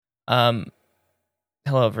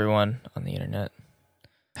Hello, everyone on the internet.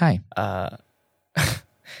 Hi.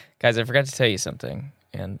 Guys, I forgot to tell you something,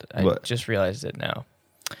 and I What? just realized it now.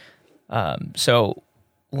 So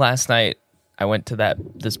last night I went to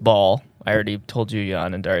this ball. I already told you,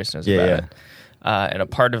 Jan, and Darius knows about it. And a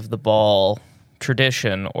part of the ball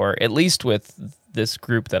tradition, or at least with this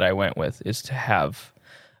group that I went with, is to have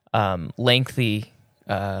lengthy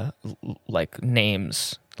like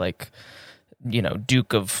names, like, you know,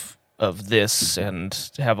 Duke of this, and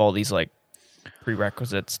to have all these like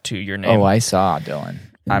prerequisites to your name. Oh, I saw, Dylan.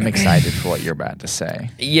 I'm excited for what you're about to say.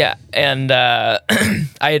 Yeah, and I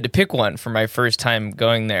had to pick one for my first time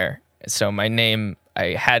going there. So my name,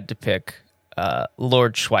 I had to pick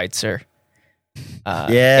Lord Schweitzer.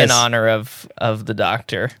 Yes. In honor of the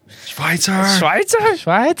doctor. Schweitzer.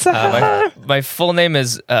 Schweitzer. My full name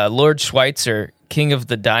is Lord Schweitzer, King of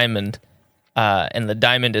the Diamond. And the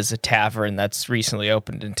Diamond is a tavern that's recently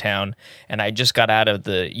opened in town. And I just got out of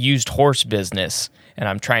the used horse business, and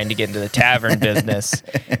I'm trying to get into the tavern business.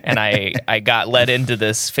 And I got let into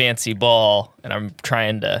this fancy ball, and I'm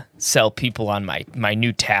trying to sell people on my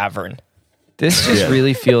new tavern. This just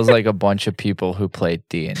really feels like a bunch of people who played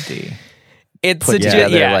D&D. It's Put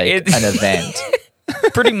together an event.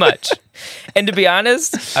 Pretty much. And to be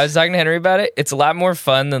honest, I was talking to Henry about it. It's a lot more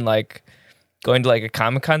fun than like going to like a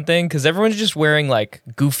Comic-Con thing, because everyone's just wearing like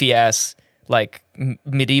goofy ass like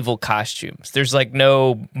medieval costumes. There's like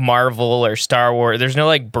no Marvel or Star Wars. There's no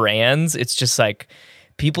like brands. It's just like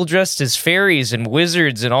people dressed as fairies and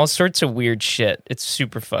wizards and all sorts of weird shit. It's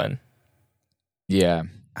super fun. Yeah.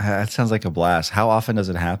 That sounds like a blast. How often does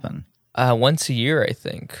it happen? Once a year, I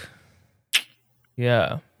think.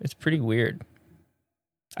 Yeah, it's pretty weird.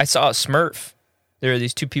 I saw a Smurf. There were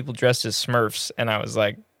these two people dressed as Smurfs, and I was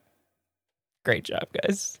like, great job,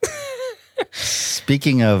 guys.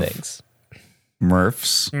 Speaking of Thanks.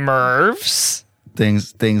 Smurfs,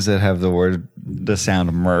 things that have the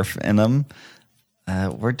sound Murph in them,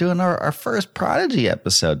 we're doing our first Prodigy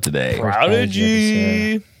episode today.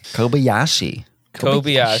 Prodigy. Kobayashi.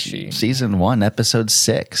 Season 1, episode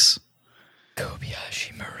 6.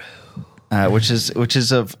 Kobayashi Maru. Which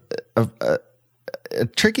is a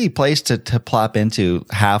tricky place to plop into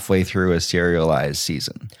halfway through a serialized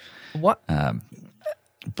season. What?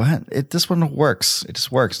 But this one works. It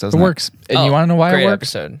just works, doesn't It it? works. And you want to know why great it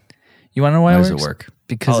works? episode. You want to know why Why it does works? it work?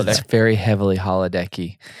 Because it's very heavily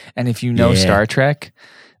holodecky. And if you know Yeah. Star Trek,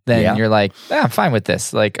 then Yeah. you're like, I'm fine with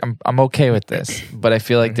this. Like, I'm okay with this. But I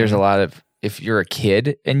feel like there's a lot of, if you're a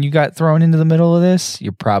kid and you got thrown into the middle of this,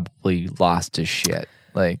 you're probably lost as shit.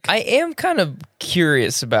 Like, I am kind of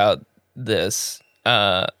curious about this.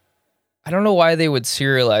 I don't know why they would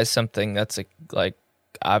serialize something that's like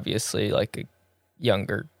obviously like a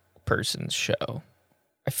younger person's show.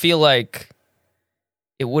 I feel like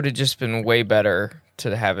it would have just been way better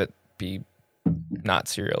to have it be not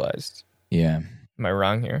serialized. yeah. Am I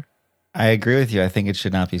wrong here? I agree with you. I think it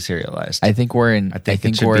should not be serialized. I think we're in, I think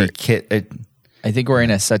it should be I think we're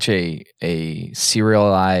in such a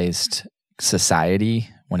serialized society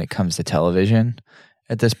when it comes to television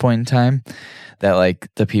at this point in time that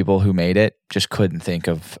like the people who made it just couldn't think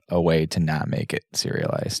of a way to not make it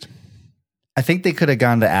serialized. I think they could have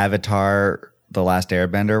gone to Avatar, The Last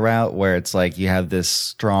Airbender route, where it's like you have this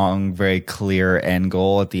strong, very clear end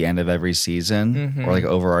goal at the end of every season, or like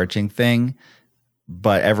overarching thing.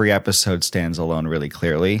 But every episode stands alone really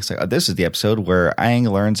clearly. So this is the episode where Aang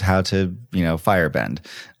learns how to, firebend.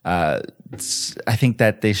 I think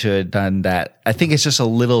that they should have done that. I think it's just a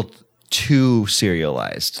little too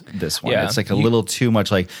serialized, this one. Yeah. It's like a little too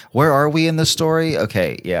much like, where are we in the story?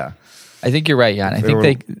 Okay, yeah. I think you're right, Jan.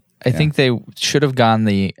 I think they should have gone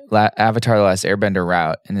the Avatar: The Last Airbender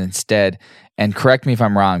route, and instead, and correct me if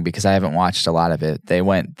I'm wrong because I haven't watched a lot of it, they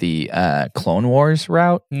went the Clone Wars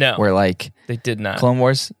route. No. Where like They did not. Clone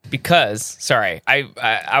Wars. Because, sorry,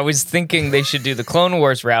 I was thinking they should do the Clone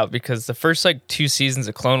Wars route, because the first like 2 seasons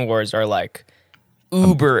of Clone Wars are like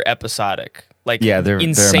uber episodic. Like, Yeah, they're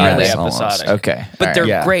insanely madness almost. episodic. Okay. But All they're right.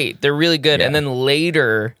 Yeah. great. They're really good. Yeah. And then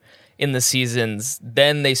later in the seasons,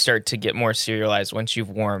 then they start to get more serialized once you've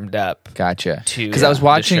warmed up. Gotcha. To Because I was the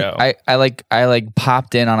watching, show. I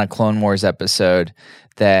popped in on a Clone Wars episode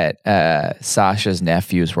that Sasha's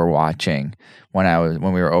nephews were watching when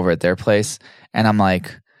we were over at their place, and I'm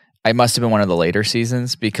like, I must have been one of the later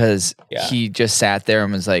seasons because he just sat there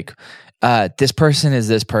and was like, this person is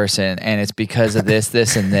this person, and it's because of this,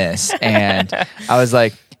 this, and this, and I was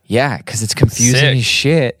like, yeah, because it's confusing Sick. as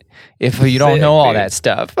shit if you don't know all dude. that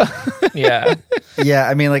stuff. Yeah. Yeah,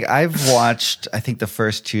 I mean, like I've watched, I think the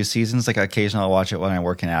first 2 seasons. Like occasionally I'll watch it when I'm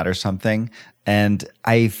working out or something, and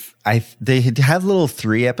they have little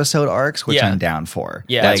 3-episode arcs, which I'm down for.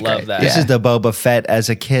 Yeah, I love that. This is the Boba Fett as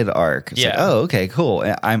a kid arc. It's like, oh, okay, cool.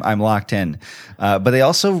 I'm locked in. But they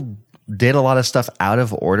also did a lot of stuff out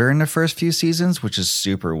of order in the first few seasons, which is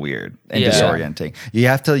super weird and disorienting. You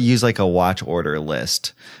have to use like a watch order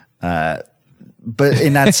list. But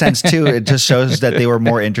in that sense too, it just shows that they were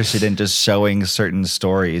more interested in just showing certain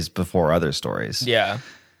stories before other stories. Yeah.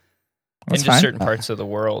 That's and just fine. certain parts of the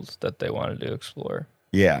world that they wanted to explore.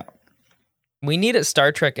 Yeah. We need a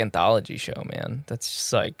Star Trek anthology show, man. That's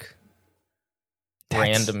just like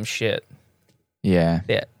random shit. Yeah.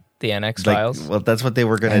 Yeah. The NX Files. Well, that's what they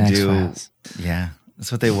were going to do. X-Files. Yeah.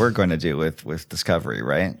 That's what they were going to do with Discovery,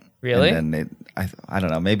 right? Really? And then I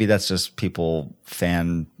don't know. Maybe that's just people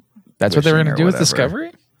fan. That's what they were wishing going to or do with whatever.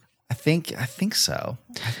 Discovery? I think so.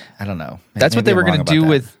 I don't know. That's what Maybe they were I'm wrong going to do about that.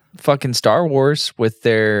 with fucking Star Wars with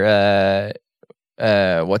their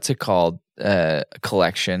what's it called?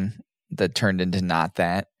 Collection that turned into not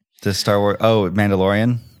that. the Star Wars. Oh,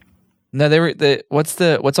 Mandalorian. No, they were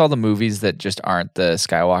what's all the movies that just aren't the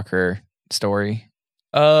Skywalker story?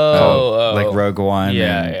 Oh, Like Rogue One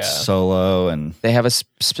Yeah, and yeah. Solo and They have a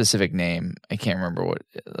specific name. I can't remember what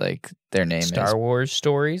like their name is. Star Wars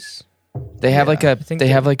stories. They have like a think they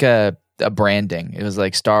they- have like a branding. It was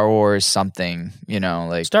like Star Wars something, you know,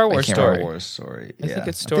 like Star I Wars can't story. remember. Wars story. I think Yeah. it's I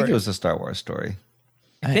think story. it was a Star Wars story.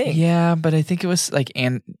 I think. Yeah, but I think it was like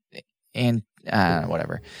and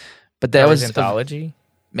whatever. But that Star was Wars anthology.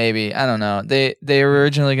 maybe I don't know. They were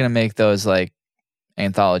originally going to make those like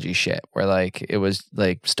anthology shit where like it was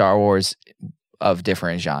like Star Wars of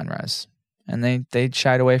different genres, and they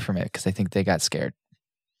shied away from it because I think they got scared.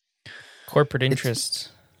 Corporate interests.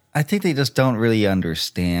 I think they just don't really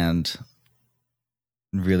understand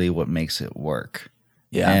really what makes it work.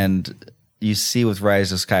 And you see with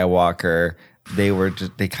Rise of Skywalker,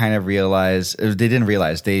 they kind of realized they didn't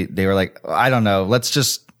realize they were like, I don't know, it's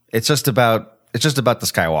just about the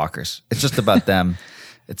Skywalkers. It's just about them.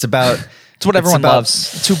 It's about It's what everyone about-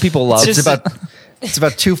 loves. Two people love. it's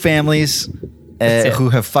about two families it. who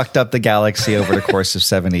have fucked up the galaxy over the course of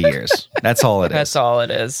 70 years. That's all it is. That's all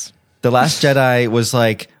it is. The Last Jedi was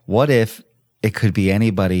like, what if it could be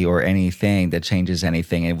anybody or anything that changes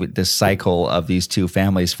anything, and with this cycle of these two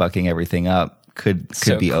families fucking everything up could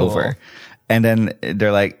So be cool. over. And then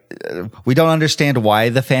they're like, we don't understand why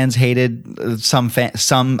the fans hated some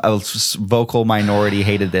vocal minority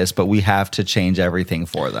hated this, but we have to change everything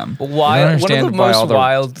for them. don't One of understand the why most all the-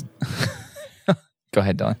 wild. Go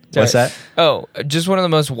ahead, Dylan. What's that? Oh, just one of the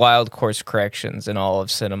most wild course corrections in all of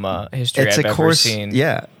cinema history It's I've a ever course. seen.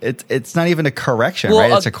 Yeah, it's not even a correction, Well,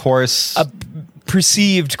 right? It's a course.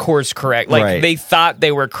 Perceived course correct. Like Right. they thought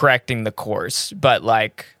they were correcting the course, but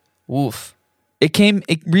like, woof.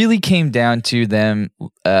 It really came down to them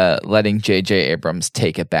letting J.J. Abrams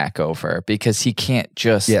take it back over because he can't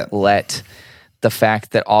just let the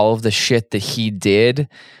fact that all of the shit that he did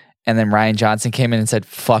and then Rian Johnson came in and said,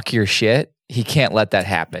 fuck your shit. He can't let that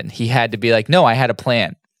happen. He had to be like, no, I had a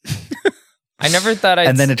plan. I never thought I'd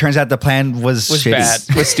and then it turns out the plan was shitty. bad.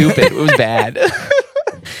 It was stupid. It was bad.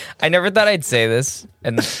 I never thought I'd say this,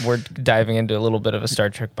 and we're diving into a little bit of a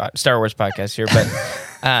Star Wars podcast here,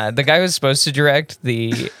 but the guy who was supposed to direct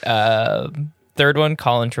the third one,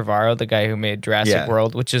 Colin Trevorrow, the guy who made Jurassic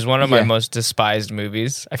World, which is one of my most despised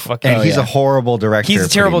movies. I fucking And he's a horrible director. He's a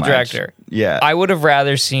terrible pretty much. director. Yeah. I would have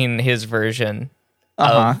rather seen his version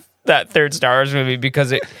of that third Star Wars movie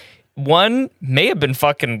because it one may have been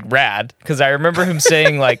fucking rad because I remember him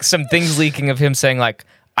saying like some things leaking of him saying like,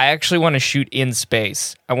 I actually want to shoot in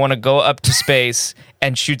space. I want to go up to space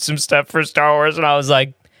and shoot some stuff for Star Wars. And I was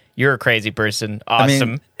like, you're a crazy person.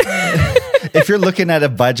 Awesome. If you're looking at a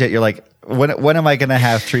budget, you're like, when am I going to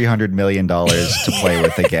have $300 million to play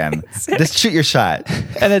with again? Just shoot your shot.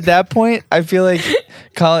 And at that point, I feel like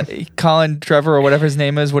Colin Trevor or whatever his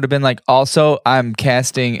name is would have been like, also, I'm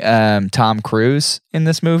casting Tom Cruise in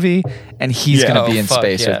this movie, and he's going to be in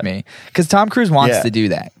space with me. Because Tom Cruise wants to do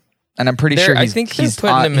that. And I'm pretty sure I think they're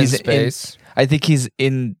putting him in space. I think he's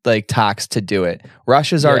in like talks to do it.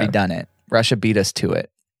 Russia's already done it. Russia beat us to it.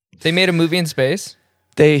 They made a movie in space?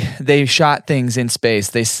 They shot things in space.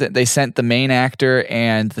 They sent the main actor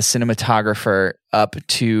and the cinematographer up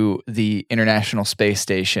to the International Space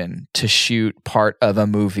Station to shoot part of a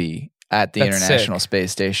movie at the That's International sick.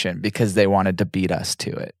 Space Station because they wanted to beat us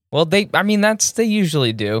to it. Well, they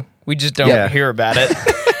usually do. We just don't hear about it.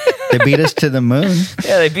 They beat us to the moon.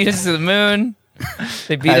 Yeah, they beat us to the moon.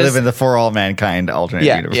 They beat I us. live in the For All Mankind alternate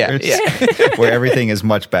universe where everything is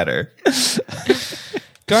much better.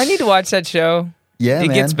 Do I need to watch that show? Yeah, It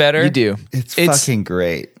man. gets better. You do. It's It's- fucking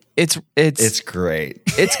great. It's great.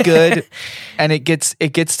 It's good, and it gets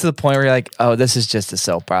to the point where you're like, oh, this is just a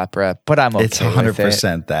soap opera, but I'm okay. It's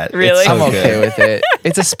 100% that. Really? It's so I'm okay good. with it.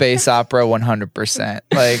 It's a space opera, 100%.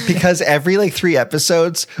 Like Because every like 3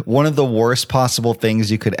 episodes, one of the worst possible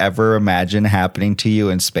things you could ever imagine happening to you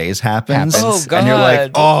in space happens. Oh, And you're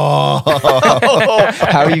like, God. oh.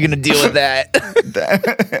 how are you going to deal with that?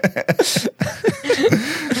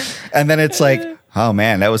 And then it's like, oh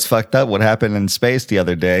man, that was fucked up. What happened in space the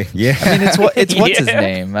other day? Yeah. I mean, it's what's his Yeah.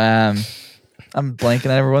 name? I'm blanking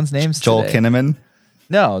on everyone's names. Joel today. Kinnaman.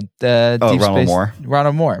 No, the Deep Ronald Space- Moore.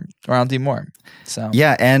 Ronald D. Moore. So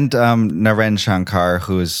Yeah, and Naren Shankar,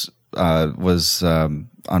 who was on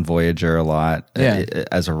Voyager a lot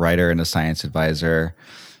as a writer and a science advisor.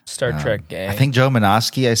 Star Trek gang. I think Joe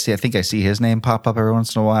Menosky. I think I see his name pop up every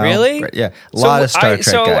once in a while. Really? Right, yeah, a lot of Star Trek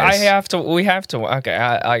So guys. we have to. Okay,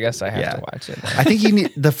 I guess I have Yeah. to watch it. I think you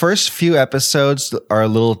need the first few episodes are a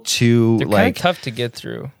little too They're kind like of tough to get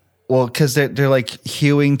through. well because they're like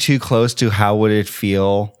hewing too close to how would it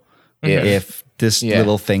feel if this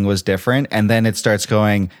little thing was different, and then it starts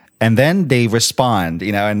going. And then they respond,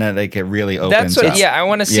 and then like it really opens That's what. up. Yeah, I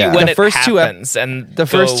want to see Yeah. when The it first two happens. And the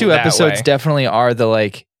first go 2 that episodes way. definitely are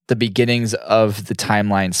the beginnings of the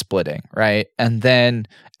timeline splitting, right? And then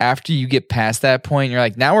after you get past that point, you're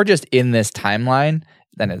like, now we're just in this timeline.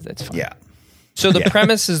 Then it's fine. Yeah. So the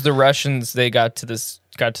premise is the Russians they got to the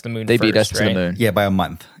moon. They beat us first, to right? the moon. Yeah, by a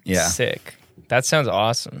month. Yeah. Sick. That sounds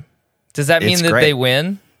awesome. Does that mean It's that great. they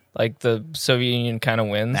win? Like the Soviet Union kind of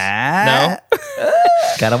wins? Ah. No,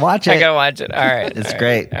 Gotta watch it. I gotta watch it. All right, It's all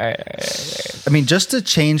great. All right. I mean, just to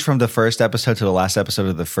change from the first episode to the last episode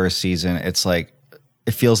of the first season, it's like,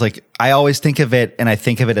 it feels like I always think of it and I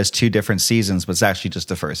think of it as 2 different seasons, but it's actually just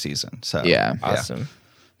the first season. So Yeah. Awesome.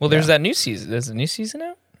 Well, there's that new season. There's a new season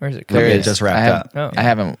out, or is it? There It is. just wrapped I have- up. Oh. I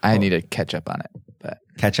haven't. I need to catch up on it, but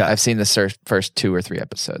Catch up. I've seen the first 2 or 3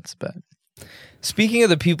 episodes. But Speaking of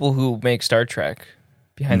the people who make Star Trek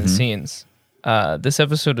behind the scenes, this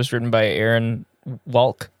episode was written by Aaron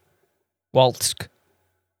Waltk.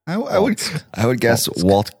 I would guess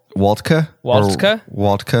Waltka. Waltka?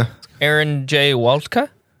 Or Waltka. Aaron J. Waltka.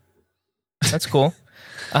 That's cool.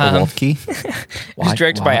 Or Waltke. It was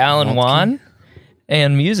directed by Alan Wan,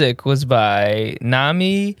 and music was by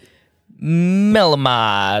Nami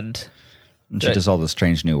Melamad. And she does all the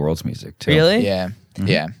Strange New Worlds music too. Really? yeah,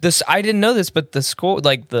 yeah. This I didn't know this, but the score,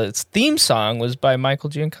 like the theme song, was by Michael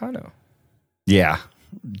Giancano. Yeah.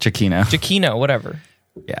 Giacchino, whatever.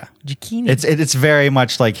 Yeah. Giacchino. It's very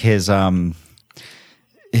much like his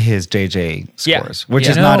JJ Yeah. scores, which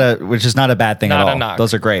Yeah. is not a bad thing Not at a all. knock.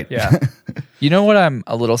 Those are great. Yeah. You know what I'm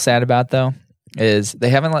a little sad about though is they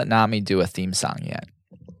haven't let Nami do a theme song yet.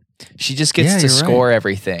 She just gets Yeah, to you're score right.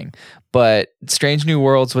 everything. But Strange New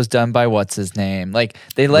Worlds was done by what's his name? Like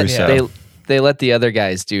they let Russo. they let the other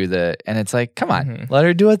guys do and it's like, come on, let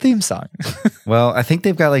her do a theme song. Well, I think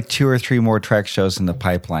they've got like 2 or 3 more Trek shows in the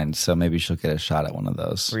pipeline, so maybe she'll get a shot at one of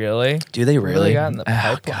those. Really? Do they Really got in the Oh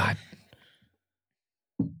pipeline. God.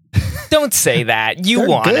 Don't say that. You They're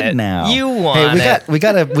want good it now. You want Hey, it. we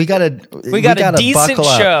got a We got a decent buckle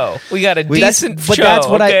up. show. We got a decent But show. that's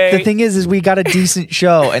what okay? the thing is we got a decent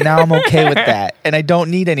show and now I'm okay with that. And I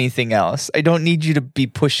don't need anything else. I don't need you to be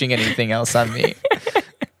pushing anything else on me.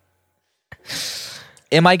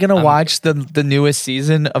 Am I going to watch the newest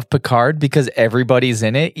season of Picard because everybody's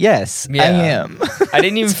in it? Yes, Yeah. I am. I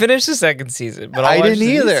didn't even finish the second season, but I'll I watch didn't the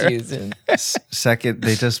new either. Season. Second,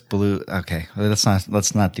 they just blew. Okay, let's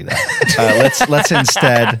not do that.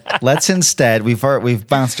 Let's instead. We've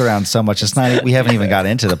bounced around so much. It's not. We haven't even got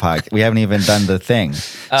into the podcast. We haven't even done the thing.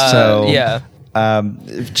 So yeah.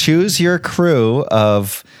 choose your crew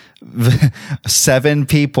of 7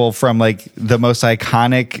 people from like the most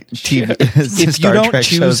iconic TV If Star you don't Trek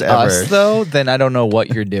shows choose ever. us though, then I don't know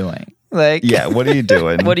what you're doing. Like Yeah, what are you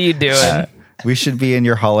doing? What are you doing? We should be in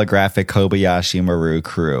your holographic Kobayashi Maru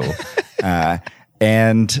crew.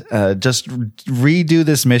 And just redo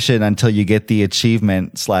this mission until you get the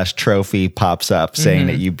achievement / trophy pops up saying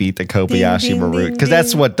that you beat the Kobayashi Maru. Because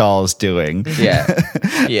that's what Doll's doing. yeah.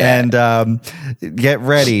 Yeah. And get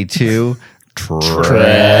ready to trek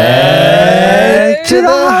to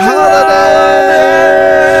the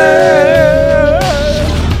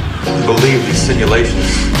I believe these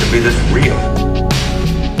simulations to be this real.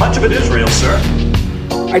 Much of it is real, sir.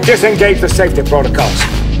 I disengage the safety protocols.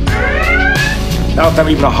 Not that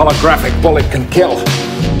even a holographic bullet can kill.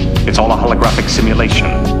 It's all a holographic simulation.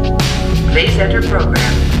 Please enter program.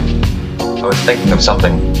 I was thinking of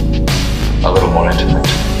something a little more intimate.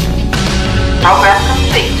 Program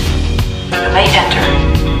complete. You may enter.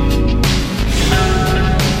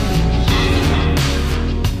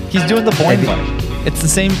 He's doing the Boimler. It's the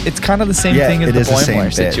same. It's kind of the same thing as it the is the same Boimler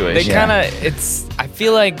bit. situation. They kind of. It's. I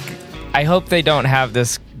feel like. I hope they don't have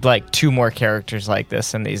this like 2 more characters like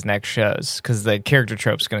this in these next shows because the character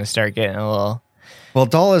trope's going to start getting a little. Well,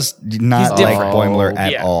 Dahl is not He's like different. Boimler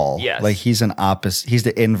at Yeah. all. Yes. Like he's an opposite. He's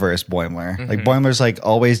the inverse Boimler. Like Boimler's like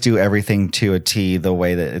always do everything to a T the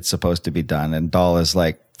way that it's supposed to be done, and Dahl is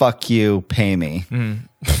like fuck you, pay me.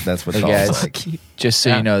 That's what Hey, Dahl's guys, like. just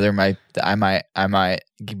so you know, I might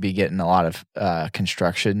be getting a lot of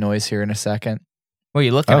construction noise here in a second. What are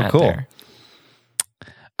you looking Oh, at cool. there?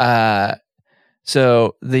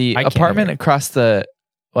 So the I can't apartment hear it. across the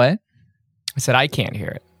what? I said I can't hear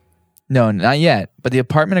it. No, not yet. But the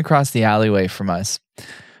apartment across the alleyway from us.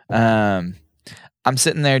 I'm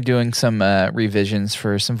sitting there doing some revisions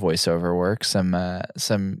for some voiceover work, some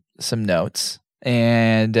notes,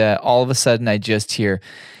 and all of a sudden I just hear.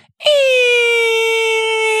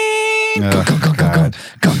 God.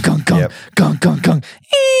 Yep.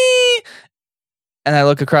 And I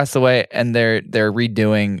look across the way, and they're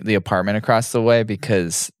redoing the apartment across the way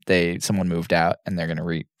because someone moved out, and they're gonna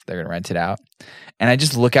rent it out. And I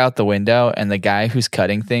just look out the window, and the guy who's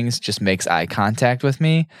cutting things just makes eye contact with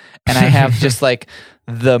me, and I have just like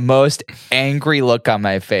the most angry look on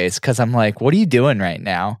my face because I'm like, "What are you doing right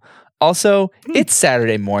now?" Also, it's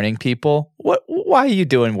Saturday morning, people. Why are you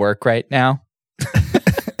doing work right now?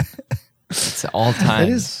 It's all times.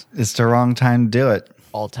 It is. It's the wrong time to do it.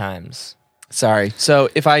 All times. Sorry. So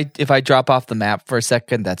if I drop off the map for a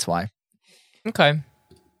second, that's why. Okay.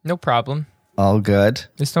 No problem. All good.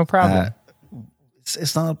 It's no problem.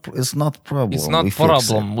 It's not problem. It's not We fix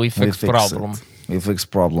problem. it. We fix problem. it. We fix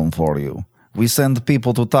problem for you. We send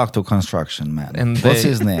people to talk to construction man. And What's they-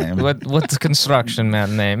 his name? What's construction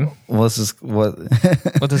man name? What's his what?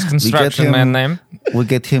 What is construction him- man name? We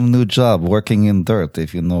get him new job working in dirt,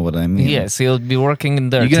 if you know what I mean. Yes, he'll be working in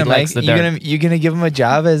dirt. You gonna He likes the you dirt. gonna give him a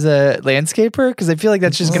job as a landscaper? Because I feel like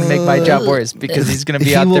that's just gonna make my job worse. Because he's gonna be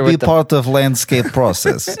he out there will be with the. part of landscape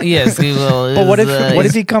process. Yes, he will. But what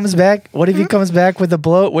if he comes back? What if he comes back with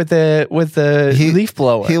a leaf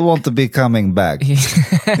blower? He won't be coming back.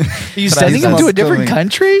 Are you sending him to a different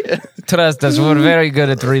country? Trust us, we're very good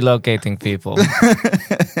at relocating people.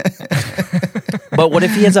 But what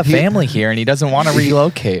if he has a family here and he doesn't want to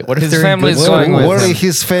relocate? What if His they're in family's good going schools? with Where him.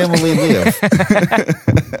 his family live?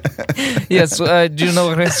 Yes, do you know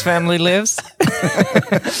where his family lives?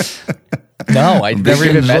 No, I've never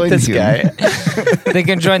can even met join this him. guy. They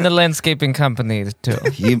can join the landscaping company too.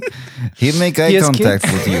 He make eye has contact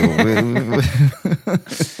kids? with you.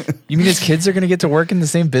 You mean his kids are going to get to work in the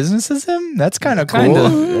same business as him? That's kind of cool. Kind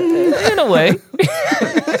of, in a way.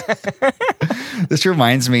 This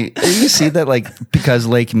reminds me. You see that, like, because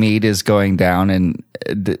Lake Mead is going down, and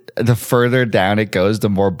the further down it goes, the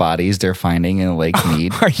more bodies they're finding in Lake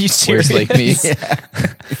Mead. Are you serious? Where's Lake Mead?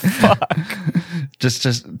 Just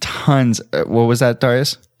tons. What was that,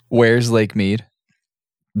 Darius? Where's Lake Mead?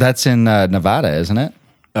 That's in Nevada, isn't it?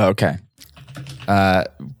 Oh, okay.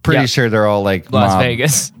 Pretty Yeah. sure they're all like Las mob-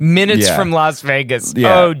 Vegas. Minutes Yeah. from Las Vegas.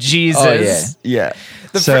 Yeah. Oh, Jesus. Yeah.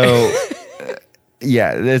 So,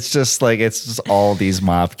 yeah, it's just all these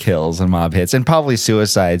mob kills and mob hits, and probably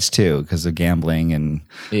suicides too because of gambling and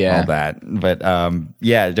all that. But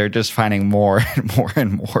yeah, they're just finding more and more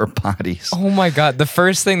and more bodies. Oh my God. The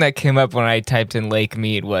first thing that came up when I typed in Lake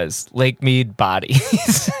Mead was Lake Mead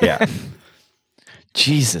bodies. Yeah,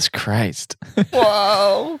 Jesus Christ.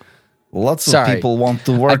 Whoa. lots of Sorry. people want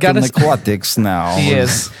to I work gotta in st- aquatics now.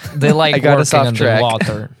 Yes. They like I got us working off track.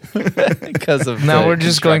 underwater. Because of Now the we're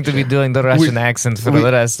just going to be doing the Russian accent for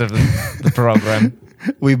the rest of the program.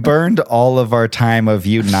 We burned all of our time of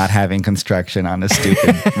you not having construction on a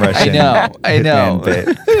stupid Russian. I know.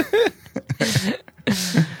 Bit.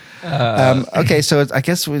 Okay, so I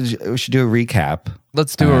guess we should do a recap.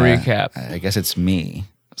 Let's do a recap. I guess it's me.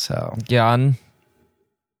 So Jan.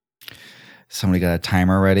 somebody got a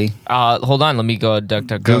timer ready. Hold on. Let me go.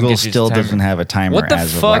 Google still doesn't have a timer. What the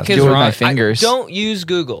as of fuck last is Do it with wrong? my fingers. Don't use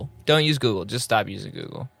Google. Don't use Google. Just stop using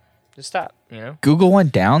Google. Just stop. You know. Google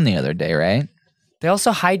went down the other day, right? They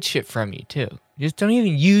also hide shit from you too. Just don't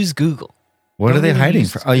even use Google. What are Don't they even hiding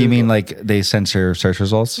use from? Oh, you mean Google. like they censor search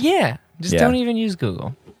results? Yeah. Just Yeah. don't even use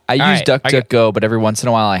Google. I All use right, I got- DuckDuckGo, but every once in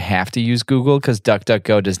a while I have to use Google because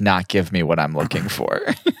DuckDuckGo does not give me what I'm looking for.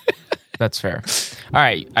 That's fair. All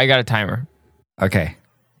right. I got a timer. Okay.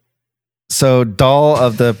 So Dahl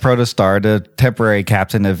of the Protostar, the temporary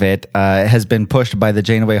captain of it, has been pushed by the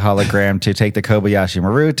Janeway hologram to take the Kobayashi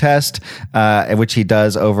Maru test, which he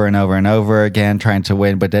does over and over and over again, trying to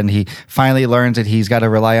win. But then he finally learns that he's got to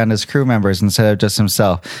rely on his crew members instead of just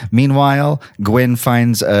himself. Meanwhile, Gwyn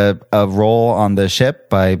finds a role on the ship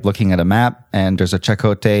by looking at a map, and there's a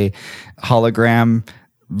Chakotay hologram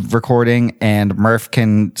recording, and Murph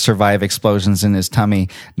can survive explosions in his tummy.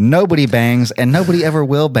 Nobody bangs, and nobody ever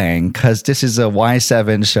will bang, because this is a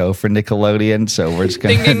Y7 show for Nickelodeon, so we're just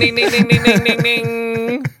gonna Ding, ding, ding, ding, ding, ding, ding,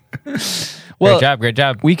 ding. Well, Great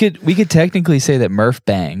job. We could technically say that Murph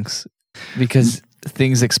bangs because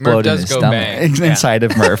things explode in does his go stomach. bang. inside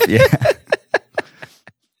of Murph. Yeah.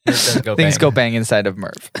 Things go bang inside of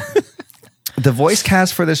Murph. The voice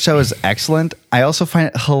cast for this show is excellent. I also find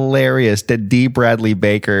it hilarious that D. Bradley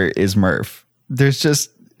Baker is Murph. There's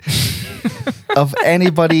just of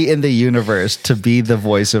anybody in the universe to be the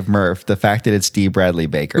voice of Murph, the fact that it's D. Bradley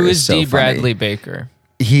Baker. Who is so D. funny. Bradley Baker?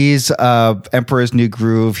 He's Emperor's New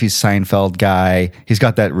Groove. He's Seinfeld guy. He's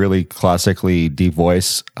got that really classically deep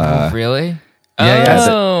voice. Really? yeah.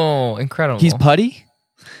 Oh, incredible. He's Putty?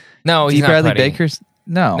 no, he's D. not Bradley Putty. Baker's?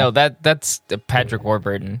 No. No, that's Patrick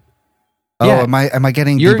Warburton. Oh, Yeah. am I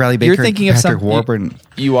getting D. You're- Bradley Baker? you're thinking of Patrick some- Warburton.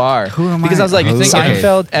 You are. Who am because I? I was like, Who?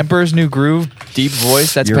 Seinfeld, Emperor's New Groove, deep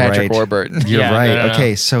voice, that's You're Patrick right. Warburton. You're Yeah, right. no.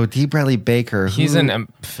 Okay, so D. Bradley Baker. He's who- an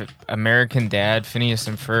American Dad, Phineas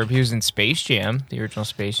and Ferb. He was in Space Jam, the original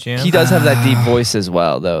Space Jam. He does have that deep voice as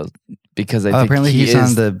well, though, because I think apparently he he's is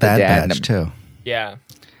on the Bad dad Batch too. Yeah.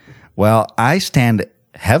 Well, I stand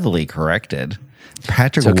heavily corrected.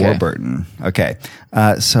 Patrick It's okay. Warburton. Okay.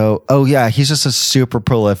 He's just a super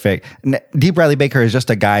prolific. D. Bradley Baker is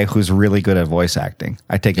just a guy who's really good at voice acting.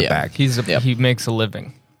 I take it back. He makes a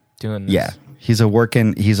living doing this. Yeah. He's a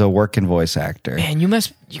working voice actor. Man,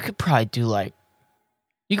 you could probably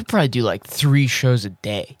do like 3 shows a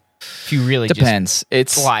day if you really Depends.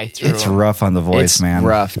 just fly through. It's them. rough on the voice, It's man.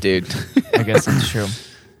 rough, dude. I guess that's true.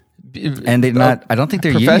 And they're not, I don't think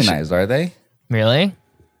they're Profession- unionized, are they? Really?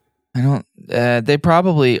 I don't. They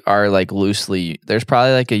probably are like loosely. There's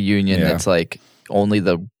probably like a union Yeah. that's like only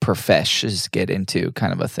the professions get into,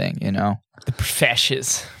 kind of a thing. You know. The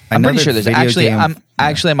professions. I I'm know pretty that sure there's video actually. game-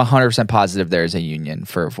 I'm 100% positive there's a union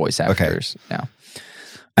for voice actors now.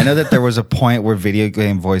 I know that there was a point where video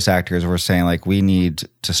game voice actors were saying like we need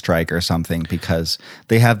to strike or something because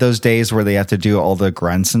they have those days where they have to do all the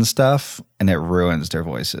grunts and stuff and it ruins their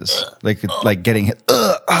voices. Like getting hit.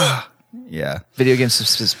 Yeah. Video games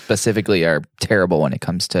specifically are terrible when it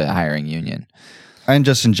comes to hiring union. And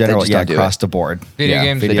just in general, just yeah, don't do across the board. Video Yeah,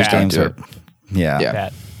 games video bad. games Don't are do yeah. Yeah.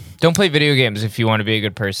 Bad. Don't play video games if you want to be a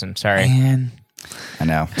good person. Sorry. Man, I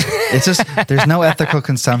know. It's just there's no ethical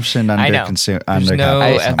consumption under know. under no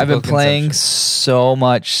capitalism. I've been ethical playing consumption. so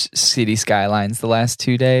much City Skylines the last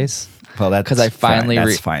 2 days. Well, that's 'Cause I finally fine.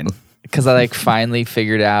 That's fine. Because I like finally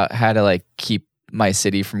figured out how to like keep my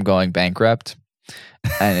city from going bankrupt,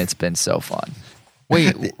 and it's been so fun.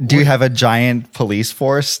 Wait, Do you have a giant police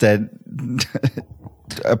force that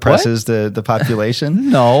oppresses the population?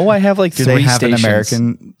 No, I have like Do 3 they have stations. an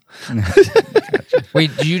American?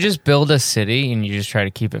 wait, do you just build a city and you just try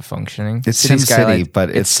to keep it functioning? It's City SimCity, Skylines, but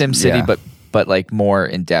it's SimCity, yeah. but like more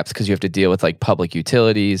in depth because you have to deal with like public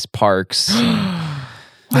utilities, parks,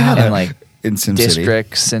 and like in SimCity.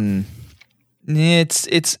 districts, and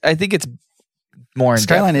it's. I think it's more in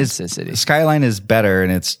Skyline depth is than SimCity. Skyline is better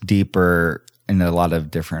and it's deeper in a lot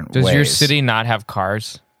of different Does ways. your city not have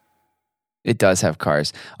cars? It does have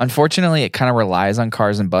cars. Unfortunately, it kind of relies on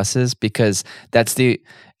cars and buses because that's the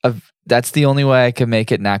only way I can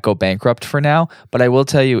make it not go bankrupt for now. But I will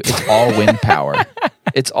tell you, it's all wind power.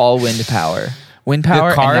 It's all wind power. Wind power.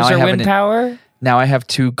 The cars and now I are have wind power? Now I have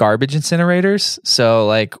 2 garbage incinerators, so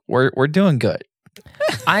like we're doing good.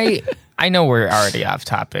 I know we're already off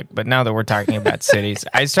topic, but now that we're talking about cities,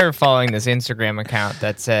 I started following this Instagram account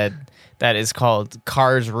that is called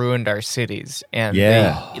Cars Ruined Our Cities. And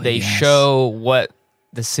Yeah. they show what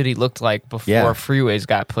the city looked like before Yeah. freeways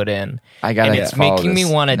got put in. I gotta and it's follow making me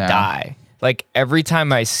this want to now. die. Like every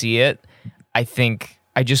time I see it, I think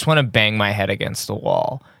I just want to bang my head against the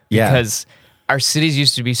wall. Yeah. Because our cities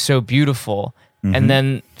used to be so beautiful, and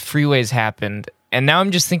then freeways happened. And now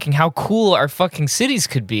I'm just thinking how cool our fucking cities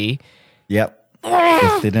could be. Yep.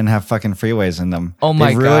 If they didn't have fucking freeways in them. Oh my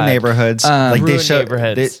They've ruined God. neighborhoods. Like they Ruined show.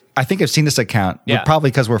 neighborhoods. I think I've seen this account. Yeah. Probably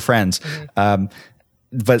because we're friends.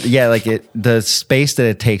 But yeah, like the space that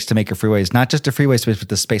it takes to make a freeway is not just a freeway space, but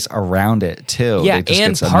the space around it too. Yeah, It just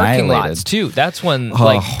and gets parking annihilated. lots too. That's when Oh,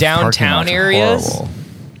 like parking downtown lots are areas, horrible.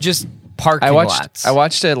 just parking I lots.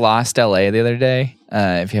 watched a Lost LA the other day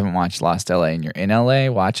If you haven't watched Lost LA and you're in LA,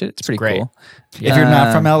 watch it. It's pretty great. cool. If you're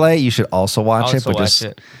not from LA, you should also watch it. But watch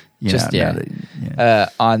just, it.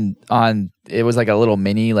 On it was like a little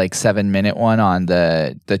mini, like 7-minute one on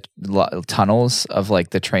the tunnels of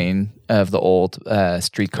like the train of the old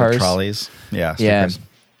streetcars, trolleys. Yeah. Yeah. Stickers.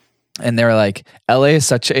 And they were like, LA is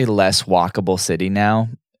such a less walkable city now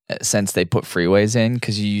since they put freeways in,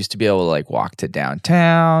 because you used to be able to like walk to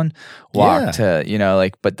downtown, walk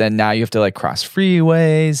to, but then now you have to like cross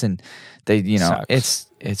freeways, and they, Sucks.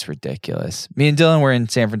 it's ridiculous. Me and Dylan were in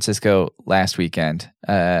San Francisco last weekend,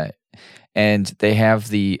 and they have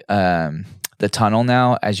the tunnel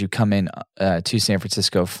now as you come in to San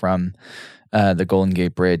Francisco from the Golden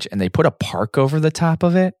Gate Bridge, and they put a park over the top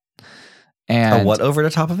of it. And what over the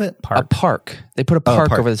top of it? a park. They put a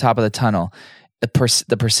park over the top of the tunnel,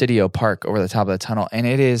 the Presidio Park over the top of the tunnel, and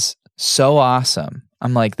it is so awesome.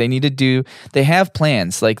 I'm like, they have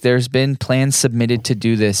plans. Like, there's been plans submitted to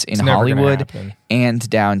do this in Hollywood and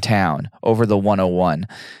downtown over the 101.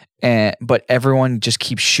 But everyone just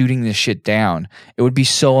keeps shooting this shit down. It would be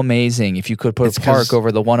so amazing if you could put a park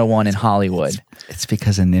over the 101 in Hollywood. It's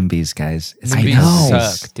because of NIMBYs, guys. I know.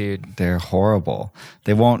 Suck, dude. They're horrible.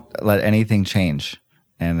 They won't let anything change,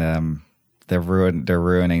 and they're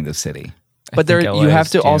ruining the city. But you have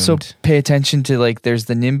to also pay attention to, like, there's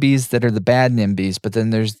the NIMBYs that are the bad NIMBYs, but then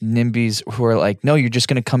there's NIMBYs who are like, no, you're just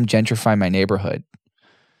going to come gentrify my neighborhood.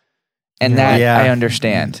 And I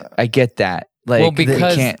understand. I get that. Like, well,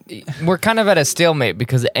 because we're kind of at a stalemate,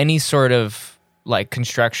 because any sort of like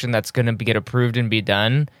construction that's going to get approved and be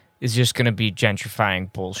done is just going to be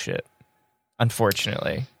gentrifying bullshit.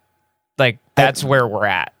 Unfortunately, like, that's where we're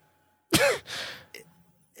at.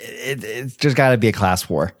 It's just got to be a class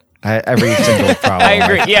war. Every single problem. I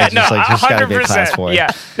agree. Yeah, no, just got to be a class 100%. war.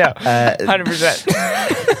 Yeah, no,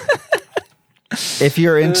 100%. If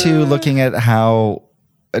you're into looking at how,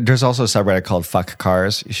 there's also a subreddit called Fuck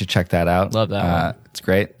Cars. You should check that out. Love that one. It's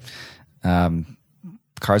great.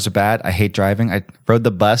 Cars are bad. I hate driving. I rode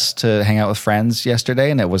the bus to hang out with friends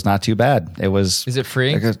yesterday, and it was not too bad. It was. Is it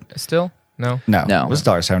free still? No. No. It was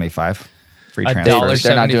 $1.75. Free transfer.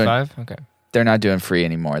 $1.75. Okay. They're not doing free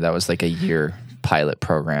anymore. That was like a year pilot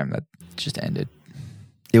program that just ended.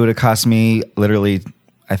 It would have cost me literally,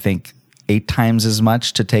 I think, 8 times as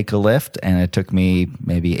much to take a Lyft, and it took me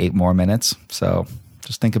maybe 8 more minutes. So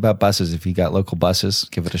just think about buses. If you got local buses,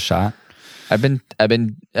 give it a shot. I've been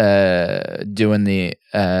doing the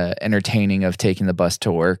entertaining of taking the bus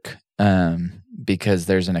to work because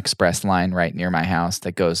there's an express line right near my house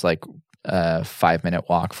that goes like a 5-minute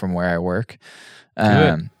walk from where I work.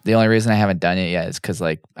 The only reason I haven't done it yet is because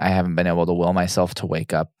like I haven't been able to will myself to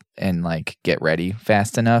wake up and like get ready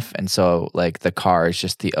fast enough, and so like the car is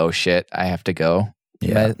just the oh shit I have to go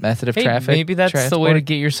method of traffic. Maybe that's the way to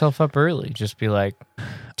get yourself up early. Just be like,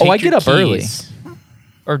 I get up early.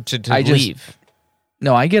 Or to leave.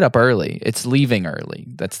 No, I get up early. It's leaving early.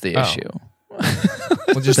 That's the issue.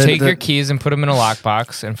 Well, just take your keys and put them in a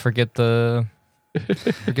lockbox and forget the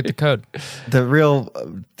code.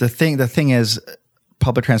 The thing is,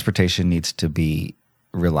 public transportation needs to be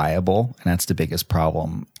reliable, and that's the biggest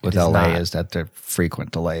problem with LA is that there are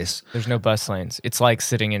frequent delays. There's no bus lanes. It's like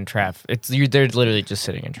sitting in traffic. They're literally just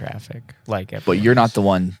sitting in traffic. But you're not the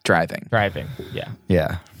one driving. Yeah.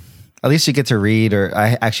 Yeah. At least you get to read, or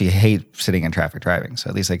I actually hate sitting in traffic driving, so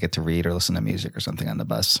at least I get to read or listen to music or something on the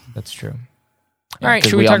bus. That's true. All right,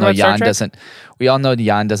 should we talk about Star Trek? We all know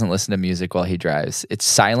Jan doesn't listen to music while he drives. It's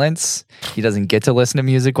silence. He doesn't get to listen to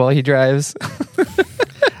music while he drives.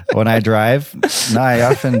 When I drive, I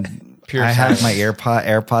have my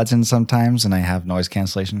AirPods in sometimes, and I have noise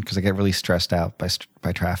cancellation because I get really stressed out by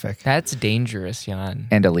traffic. That's dangerous, Jan.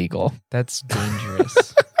 And illegal. That's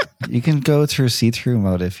dangerous. You can go through see-through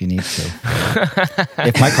mode if you need to.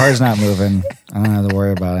 If my car's not moving, I don't have to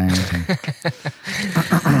worry about anything.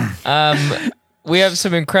 We have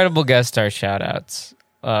some incredible guest star shout-outs.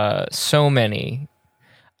 So many.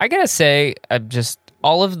 I gotta say,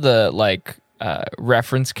 all of the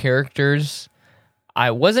reference characters,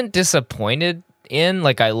 I wasn't disappointed in.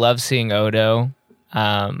 Like, I love seeing Odo.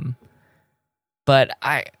 But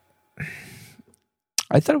I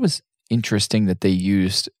thought it was interesting that they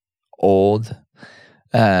used old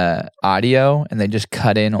audio, and they just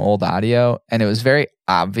cut in old audio, and it was very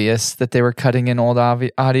obvious that they were cutting in old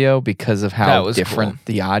audio because of how different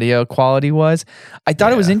the audio quality was. I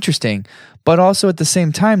thought it was interesting, but also at the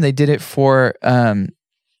same time they did it for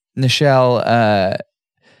Nichelle,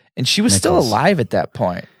 and she was still alive at that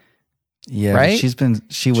point. Yeah, right?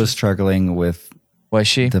 She was struggling with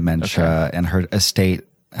dementia, and her estate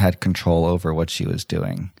had control over what she was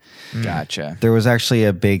doing. Gotcha. There was actually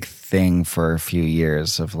a big thing for a few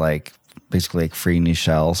years of like basically like free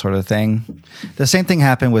Nichelle sort of thing. The same thing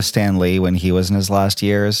happened with Stan Lee when he was in his last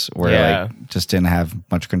years, where like just didn't have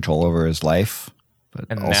much control over his life, but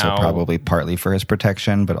And also now- probably partly for his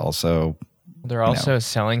protection, but also They're also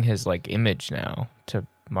selling his like image now to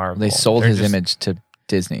Marvel. They sold They're his just- image to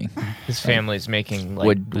Disney. His family's making like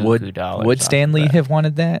would dollars. would off Stan of Lee that. have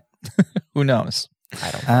wanted that? Who knows?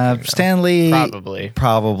 I don't fucking know. Stan Lee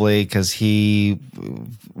Probably. because he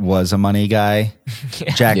was a money guy.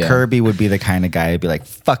 Jack Yeah. Kirby would be the kind of guy who'd be like,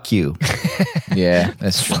 "Fuck you," Yeah,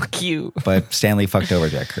 that's true. Fuck you. but Stan Lee fucked over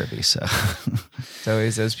Jack Kirby, so. It's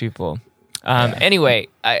always those people. Anyway,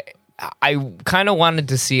 I kind of wanted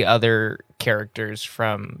to see other characters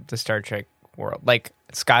from the Star Trek world. Like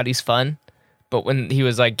Scotty's fun, but when he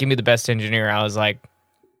was like, "Give me the best engineer," I was like,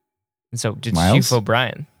 "So just Miles? Chief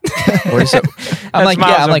O'Brien." Where's I'm like,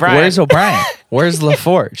 Miles yeah, I'm like, O'Brien. where's O'Brien? Where's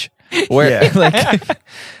LaForge? Where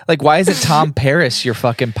like why isn't Tom Paris your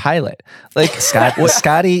fucking pilot? Like Scotty what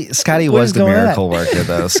was is the going on? miracle worker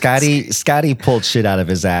though. Scotty pulled shit out of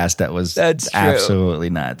his ass that was That's true. absolutely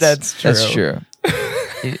nuts. That's true. That's true.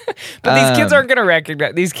 But these kids aren't gonna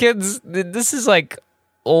recognize these kids. This is like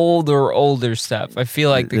older stuff. I feel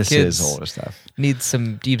like the this kids is older stuff. need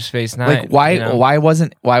some Deep Space Nine. Like why you know? why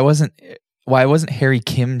wasn't Harry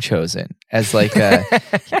Kim chosen as like a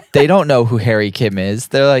they don't know who Harry Kim is.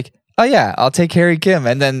 They're like, oh yeah, I'll take Harry Kim,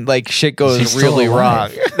 and then like shit goes He's still really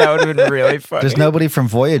wrong. alive. That would have been really funny. There's nobody from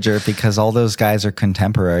Voyager because all those guys are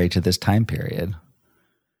contemporary to this time period.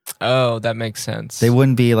 Oh, that makes sense. They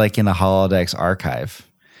wouldn't be like in the Holodecks archive.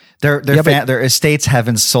 Their Yeah, but- their estates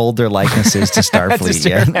haven't sold their likenesses to Starfleet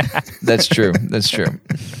yet. That's true. That's true.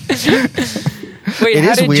 Wait, It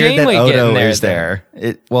how is did weird that Janeway get in Odo there? is then?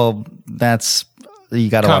 there. Well, that's you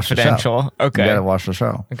got to watch the show. Confidential. Okay. You got to watch the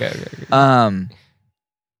show. Okay.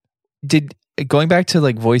 Did going back to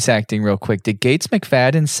like voice acting real quick, did Gates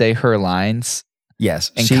McFadden say her lines?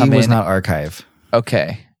 Yes, And she come was in- not archive.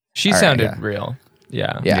 Okay. She All right, sounded yeah. real.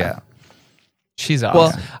 Yeah. Yeah. She's awesome.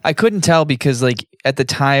 Well, I couldn't tell because like at the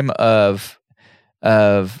time of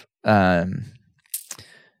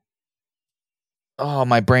oh,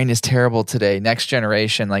 my brain is terrible today. Next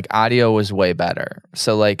Generation, like audio was way better.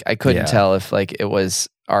 So like I couldn't Yeah. tell if like it was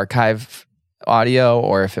archive audio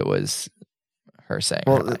or if it was her saying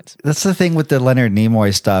her Well, lines. that's the thing with the Leonard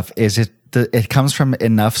Nimoy stuff is it comes from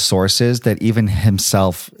enough sources that even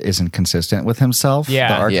himself isn't consistent with himself. Yeah.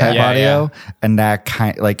 The archive Yeah, audio and that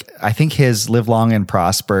kind like I think his "Live Long and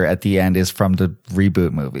Prosper" at the end is from the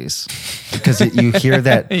reboot movies because you hear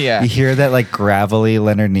that Yeah. you hear that like gravelly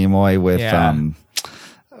Leonard Nimoy with Yeah.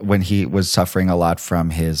 when he was suffering a lot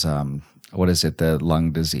from his what is it, the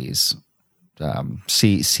lung disease,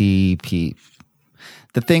 CP,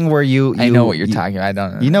 the thing where you I know what you're talking about. I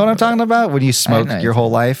don't know. You know what I'm talking about? When you smoke know. your whole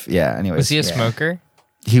life? Yeah. Anyways, was he a smoker?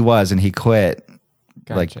 He was, and he quit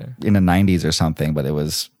like Gotcha. in the 90s or something, but it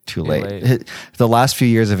was too late. late. The last few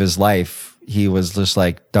years of his life, he was just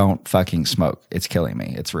like, "Don't fucking smoke. It's killing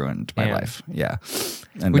me. It's ruined my Damn. life." Yeah.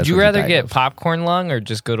 And Would that's you what he rather died get of. popcorn lung or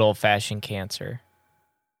just good old fashioned cancer?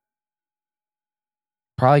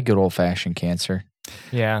 Probably good old fashioned cancer.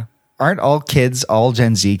 Yeah. Aren't all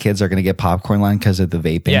Gen Z kids are going to get popcorn lung because of the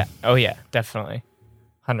vaping? Yeah. Oh yeah. Definitely.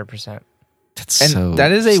 100%. That's And so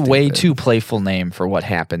that is a way stupid. too playful name for what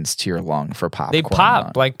happens to your lung for popcorn. They pop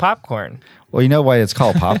lung. like popcorn Well, you know why it's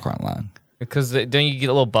called popcorn lung? because don't you get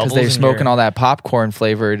little bubbles? because they're in smoking your- all that popcorn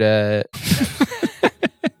flavored.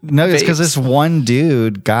 No, it's because this one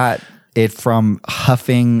dude got it from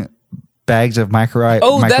huffing bags of Oh,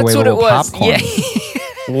 that's what it microwavable was. popcorn. Yeah.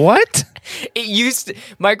 What? It used to,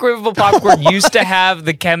 microwavable popcorn used to have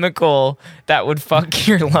the chemical that would fuck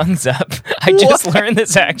your lungs up. I just learned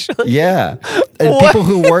this actually. Yeah, and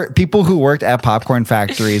people who worked at popcorn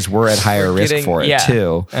factories were at higher risk getting- for it yeah.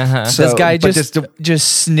 too. Uh-huh. So, This guy but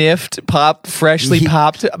just sniffed freshly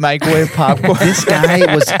popped microwave popcorn. this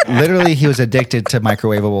guy was literally he was addicted to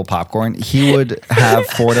microwavable popcorn. He would have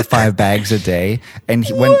 4 to 5 bags a day, and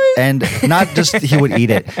and not just he would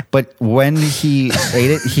eat it, but when he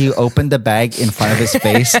ate it, he opened the bag in front of his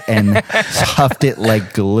face and puffed it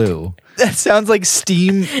like glue. That sounds like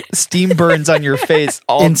steam burns on your face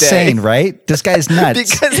all Insane, day. right? This guy's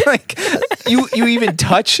nuts. Because like you even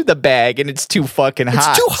touch the bag and it's too fucking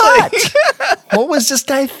hot. It's too hot. What was this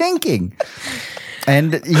guy thinking?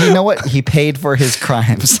 And you know what? He paid for his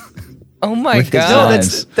crimes. Oh my With his god.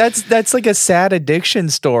 lungs. That's like a sad addiction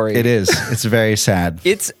story. It is. It's very sad.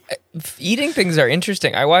 It's eating things are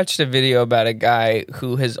interesting. I watched a video about a guy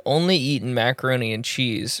who has only eaten macaroni and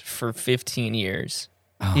cheese for 15 years.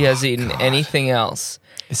 he has eaten anything else.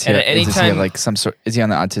 Is he, And at any does he time- have like some sort? Is he on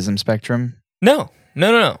the autism spectrum? No.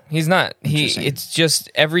 He's not. Interesting. It's just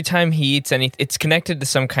every time he eats anything, it's connected to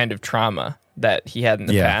some kind of trauma that he had in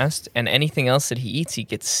the past, and anything else that he eats, he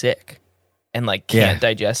gets sick and like can't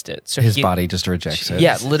digest it. So His body just rejects it.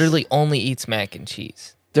 Yeah, literally only eats mac and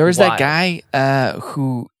cheese. There was Wild. that guy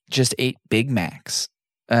who just ate Big Macs.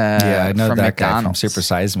 I know from that McDonald's. guy from Super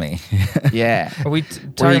Size Me. Yeah. Are we Where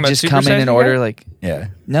talking you about just Super come in Size and Me order guy? like Yeah.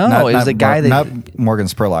 No, it was a guy that not Morgan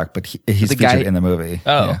Spurlock, but he's The featured guy- in the movie.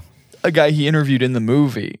 Oh. Yeah. a guy he interviewed in the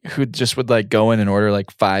movie who just would like go in and order like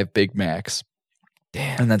 5 Big Macs.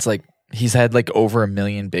 Damn. And that's like he's had like over 1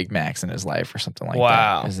 million Big Macs in his life or something like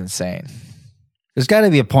Wow. that. It's insane. There's got to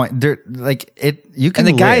be a point. There, like it, you can.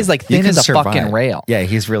 And the guy live. is, like, You thin can as a survive. fucking rail. Yeah,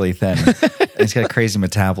 he's really thin. He's got a crazy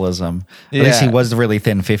metabolism. At least Yeah. he was really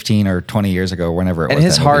thin 15 or 20 years ago, whenever it And was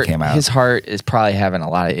his that movie heart came out. his heart is probably having a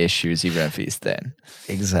lot of issues even if he's thin.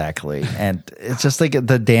 Exactly. And it's just like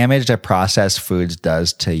the damage that processed foods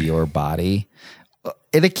does to your body.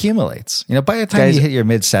 It accumulates. You know, by the time Guys- you hit your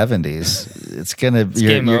mid 70s, it's gonna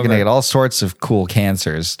you're game gonna over. get all sorts of cool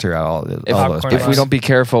cancers throughout all those popcorn- If we places. don't be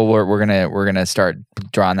careful, we're gonna start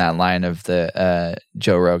drawing that line of the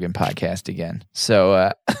Joe Rogan podcast again.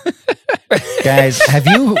 So Guys, have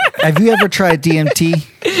you ever tried DMT?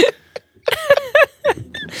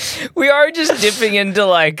 We are just dipping into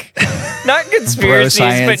like not conspiracies,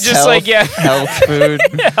 but science, just like health food.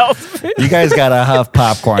 health food. You guys gotta huff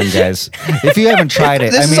popcorn, guys. If you haven't tried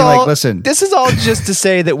it, I mean, like, listen. This is all just to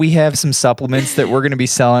say that we have some supplements that we're going to be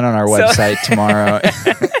selling on our website tomorrow.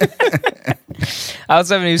 I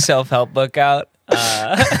also have a new self-help book out.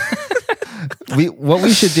 What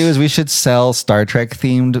we should do is we should sell Star Trek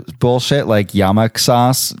themed bullshit like yamak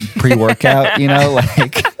sauce pre-workout. You know,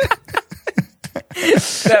 like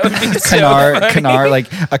That would be so funny. Kanar, like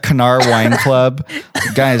a Kanar wine club.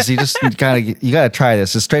 Guys, you gotta try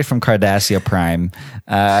this. It's straight from Cardassia Prime.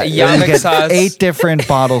 You Yamak get sauce. 8 different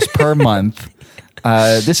bottles per month.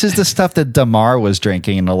 This is the stuff that Damar was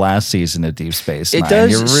drinking in the last season of Deep Space Nine. It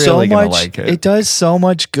does You're so really gonna much. like it. It does so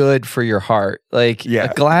much good for your heart. Like Yeah.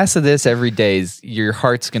 a glass of this every day, your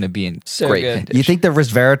heart's going to be in So great good. condition. You think the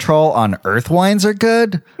resveratrol on Earth wines are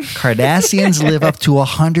good? Cardassians live up to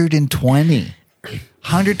 120.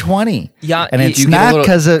 120. Yeah, and it's you get a not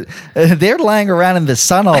little- because they're lying around in the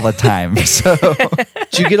sun all the time. So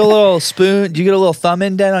Do you get a little spoon? Do you get a little thumb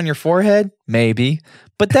indent on your forehead? Maybe,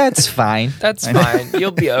 but that's fine. That's fine. You'll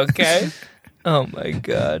be okay. Oh my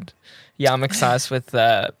god. Yamak sauce with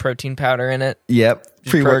protein powder in it. yep,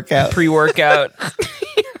 pre-workout. Pre-workout.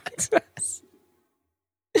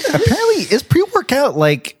 Apparently, is pre-workout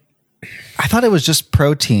like? I thought it was just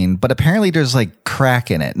protein, but apparently there's like crack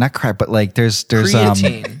in it. Not crack, but like there's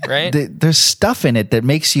Creatine, right? There's stuff in it that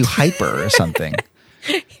makes you hyper or something.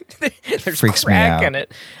 There's freaks me crack out. in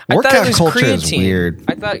it. I Workout thought it was culture creatine. is weird.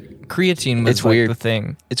 I thought creatine was It's like weird. the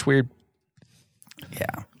thing. It's weird.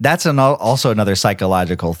 Yeah, that's also another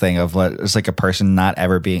psychological thing of what it's like a person not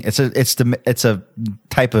ever being. It's a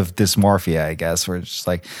type of dysmorphia, I guess, where it's just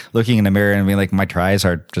like looking in the mirror and being like, my tries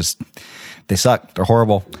are just they suck. They're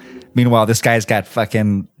horrible. Meanwhile, this guy's got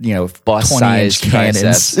fucking 20-inch Bust-sized cannons.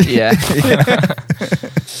 triceps. Yeah.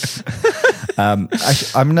 I'm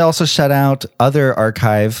going to also shout out other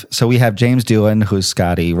archive. So we have James Doohan, who's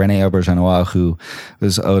Scotty, Rene Auberjonois, who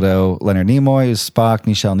was Odo, Leonard Nimoy, who's Spock,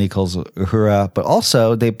 Nichelle Nichols, Uhura. But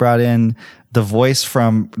also they brought in the voice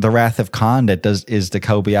from The Wrath of Khan that is the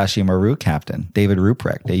Kobayashi Maru captain, David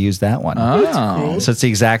Ruprecht. They used that one. Oh. So it's the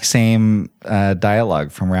exact same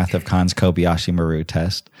dialogue from Wrath of Khan's Kobayashi Maru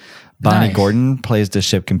test. Bonnie Nice. Gordon plays the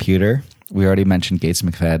ship computer. We already mentioned Gates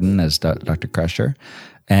McFadden as Dr. Crusher.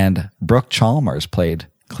 And Brooke Chalmers played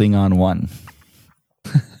Klingon 1.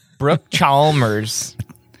 Brooke Chalmers.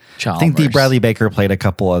 I think Dee Bradley Baker played a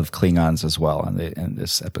couple of Klingons as well in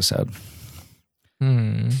this episode.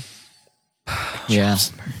 Yeah.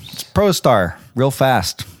 It's Protostar, real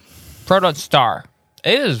fast. Protostar.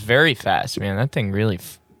 It is very fast, man. That thing really.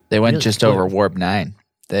 They went Really just cool. over warp 9.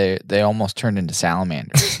 They almost turned into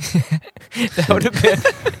salamanders. That would have been.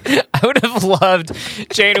 I would have loved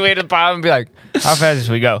Janeway to pop and be like, "How fast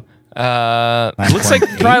did we go?" Looks like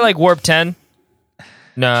 9.8. probably like warp 10.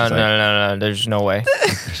 No. There's no way.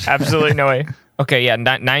 Absolutely no way. Okay, yeah,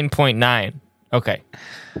 9.9. Okay.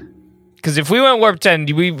 Because if we went warp 10,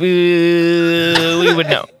 we would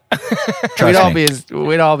know. Trust me.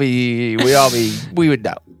 We would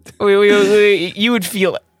know. You would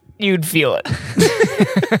feel it. You'd feel it.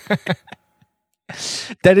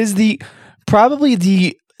 That is probably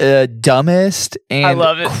the dumbest and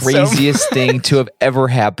love it craziest thing to have ever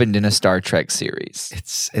happened in a Star Trek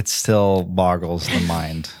series. It still boggles the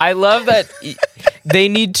mind. I love that they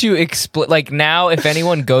need to explain. Like now, if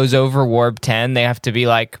anyone goes over warp 10, they have to be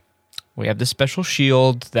like, we have this special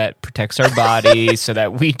shield that protects our body so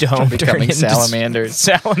that we don't turn becoming into salamanders.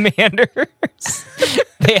 Salamanders.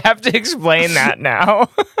 They have to explain that now.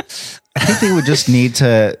 I think they would just need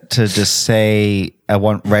to just say I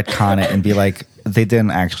want retcon it and be like they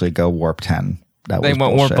didn't actually go warp 10. That They was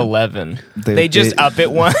went bullshit. warp 11. They just up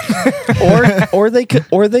it one. or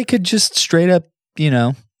they could just straight up,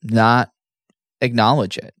 not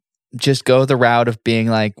acknowledge it. Just go the route of being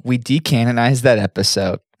like, we decanonized that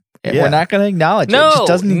episode. And we're not going to acknowledge it. It just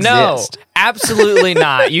doesn't exist. Absolutely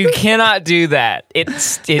not. You cannot do that. It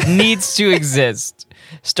needs to exist.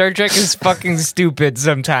 Star Trek is fucking stupid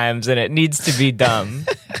sometimes, and it needs to be dumb.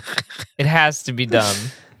 It has to be dumb.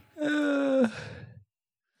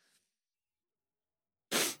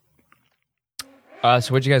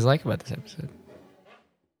 So what'd you guys like about this episode?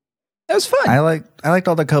 That was fun. I liked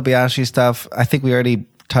all the Kobayashi stuff. I think we already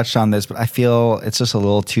touched on this, but I feel it's just a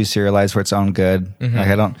little too serialized for its own good. Mm-hmm.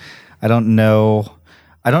 Like I don't know.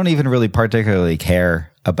 I don't even really particularly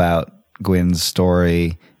care about Gwyn's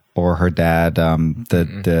story or her dad,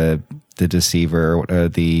 the deceiver,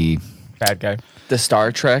 the Bad guy. the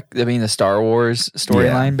Star Wars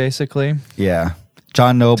storyline, basically. Yeah.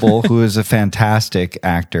 John Noble, who is a fantastic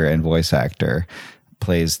actor and voice actor,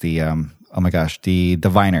 plays the the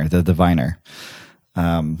diviner, the diviner.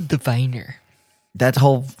 Diviner. That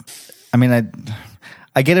whole, I mean,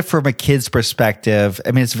 I get it from a kid's perspective.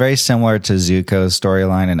 I mean, it's very similar to Zuko's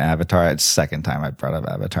storyline in Avatar. It's the second time I brought up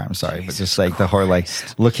Avatar. I'm sorry, but just like the whole like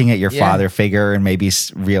looking at your father figure and maybe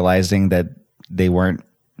realizing that they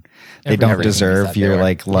don't deserve your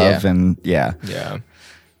like love and yeah.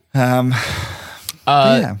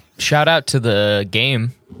 Shout out to the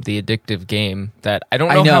game, the addictive game that I don't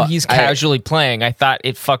know how he's casually playing. I thought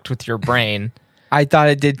it fucked with your brain. I thought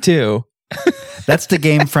it did too. That's the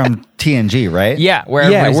game from TNG, right? Yeah, where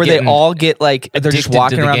they all get like they're just addicted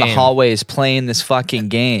walking to the around the game. hallways playing this fucking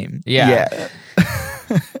game. Yeah.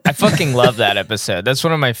 I fucking love that episode. That's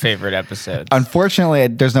one of my favorite episodes. Unfortunately,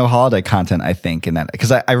 there's no holodeck content, I think, in that.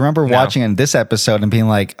 Because I remember watching in this episode and being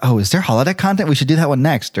like, oh, is there holodeck content? We should do that one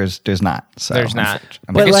next. There's not. So There's not.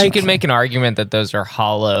 I'm I guess like, you could make an argument that those are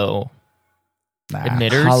hollow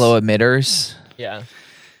emitters. Hollow emitters. Yeah.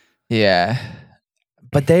 Yeah.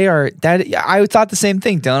 But they are that. I thought the same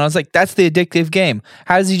thing, Dylan. I was like, "That's the addictive game.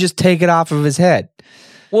 How does he just take it off of his head?"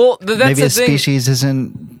 Well, that's maybe the a thing. species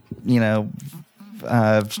isn't,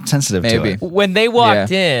 sensitive to it. When they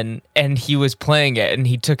walked in and he was playing it and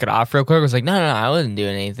he took it off real quick, I was like, no, I wasn't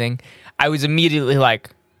doing anything. I was immediately like,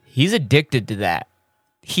 he's addicted to that.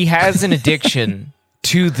 He has an addiction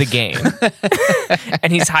to the game,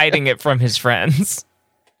 and he's hiding it from his friends.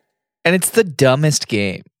 And it's the dumbest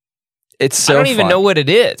game. It's so I don't even fun. know what it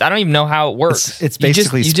is. I don't even know how it works. It's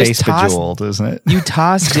basically Space Bejeweled, isn't it? You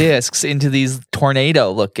toss discs into these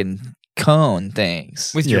tornado-looking cone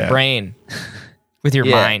things with your brain, with your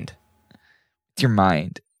mind. With your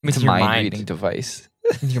mind. With it's your a mind. mind-reading device.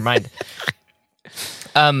 With your mind.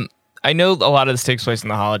 I know a lot of this takes place in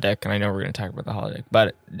the holodeck, and I know we're going to talk about the holodeck,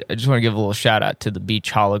 but I just want to give a little shout out to the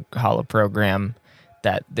Beach holo program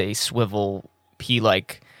that they swivel. He's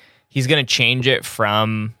going to change it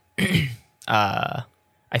from, I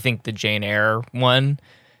think the Jane Eyre one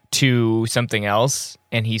to something else,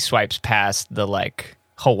 and he swipes past the like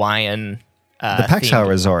Hawaiian. The Pexhau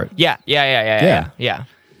Resort. Yeah.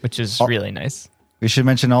 Which is really nice. We should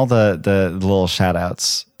mention all the little shout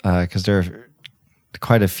outs because there are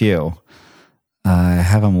quite a few. I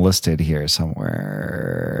have them listed here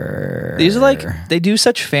somewhere. These are like, they do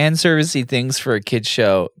such fan servicey things for a kid's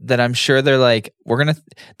show that I'm sure they're like,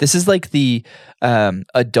 this is like the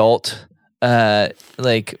adult,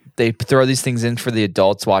 like they throw these things in for the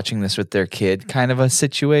adults watching this with their kid kind of a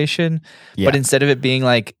situation. Yeah. But instead of it being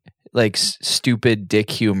like stupid dick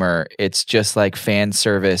humor, it's just like fan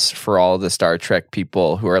service for all the Star Trek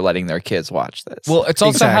people who are letting their kids watch this. Well, it's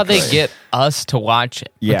also how they get us to watch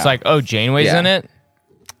it. Yeah. It's like, oh, Janeway's in it.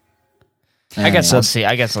 I guess Yeah. I'll see.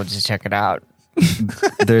 I guess I'll just check it out.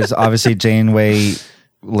 There's obviously Janeway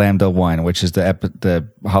Lambda 1, which is the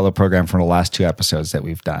holo program from the last 2 episodes that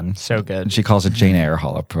we've done. So good. And she calls it Jane Eyre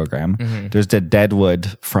holo program. There's the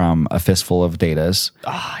Deadwood from A Fistful of Datas.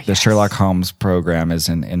 The Sherlock Holmes program is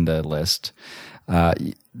in the list.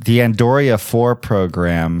 The Andoria 4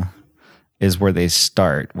 program is where they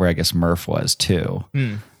start, where I guess Murph was too.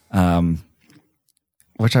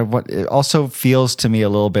 Which it also feels to me a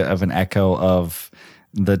little bit of an echo of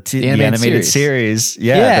The animated series.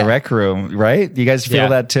 Yeah, the Rec Room, right? You guys feel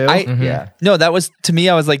that too? Yeah. No, that was, to me,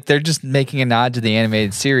 I was like, they're just making a nod to the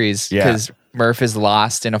animated series because Murph is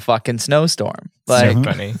lost in a fucking snowstorm. Like, so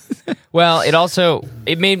funny. Well, it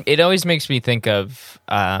always makes me think of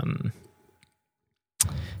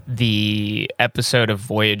the episode of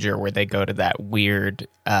Voyager where they go to that weird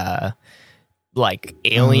like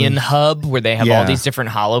alien hub where they have all these different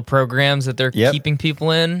holo programs that they're keeping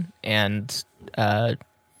people in, and let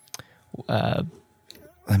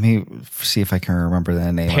me see if I can remember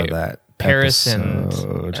the name of that. Paris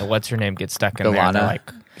episode. And what's her name gets stuck in Ilana there.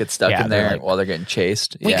 Like, get stuck in there while they're getting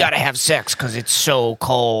chased. We gotta have sex because it's so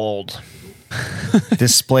cold.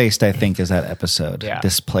 Displaced, I think, is that episode. Yeah.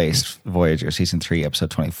 Displaced, Voyager, season 3,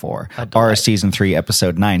 episode 24. Our season 3,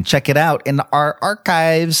 episode 9. Check it out in our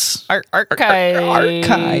archives. Archives.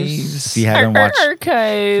 If you haven't watched, if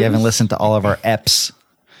you haven't listened to all of our eps.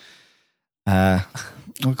 Well,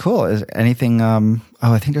 cool. Is anything? I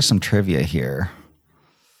think there's some trivia here.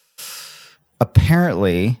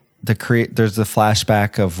 Apparently, there's the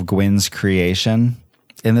flashback of Gwyn's creation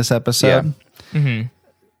in this episode. Yeah. Mm-hmm.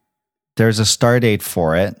 There's a star date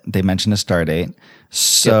for it. They mentioned a star date.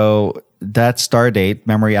 So that star date,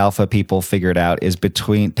 Memory Alpha people figured out,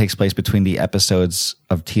 takes place between the episodes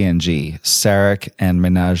of TNG, Sarek and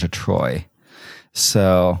Menage a Troy.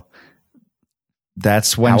 So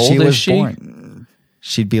that's when she was born.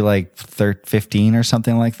 She'd be like 15 or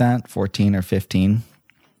something like that, 14 or 15.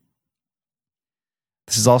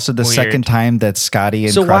 This is also the second time that Scotty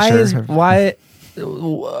and Crusher...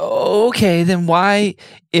 Okay, then why,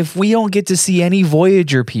 if we don't get to see any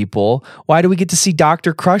Voyager people, why do we get to see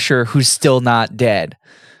Dr. Crusher, who's still not dead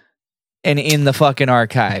and in the fucking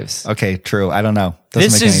archives? Okay, true. I don't know.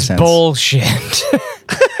 Doesn't this make any is sense. Bullshit.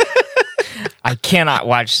 I cannot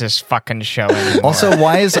watch this fucking show anymore. Also,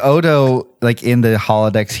 why is Odo like in the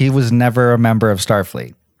holodecks? He was never a member of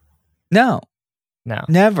Starfleet. No,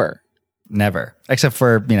 never, except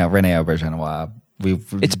for Rene Auberjonois.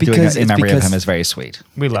 It's because in memory of him is very sweet.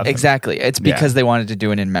 We love him. Exactly. It's because they wanted to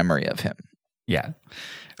do it in memory of him. Yeah.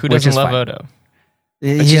 Who doesn't love Odo?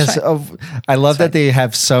 Yes. I love that they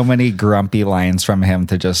have so many grumpy lines from him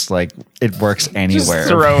to just like it works anywhere. Just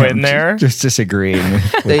throw in there. Just disagreeing.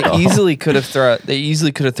 They easily could have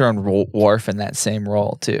thrown Worf in that same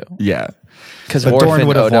role too. Yeah. Because Worf Dorn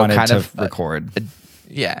would have Odo wanted kind to of record.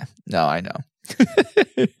 Yeah. No, I know.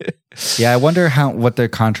 Yeah, I wonder what their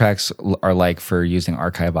contracts are like for using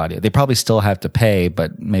archive audio. They probably still have to pay,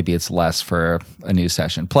 but maybe it's less for a new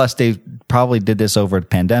session. Plus, they probably did this over a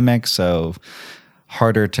pandemic, so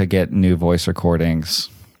harder to get new voice recordings.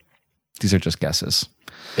 These are just guesses.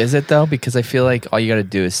 Is it though? Because I feel like all you got to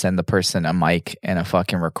do is send the person a mic and a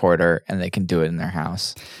fucking recorder, and they can do it in their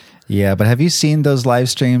house. Yeah, but have you seen those live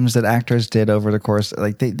streams that actors did over the course?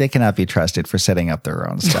 Like they cannot be trusted for setting up their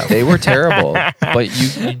own stuff. They were terrible, but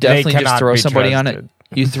you definitely just throw somebody on it.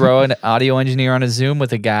 You throw an audio engineer on a Zoom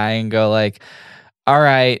with a guy and go like, "All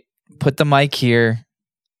right, put the mic here.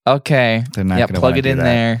 Okay, they're not gonna plug it in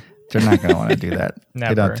there." They're not going to want to do that.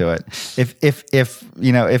 Never. They don't do it.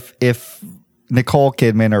 If Nicole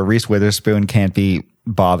Kidman or Reese Witherspoon can't be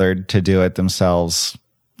bothered to do it themselves,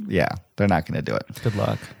 yeah, they're not going to do it. Good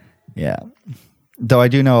luck. Yeah. Though I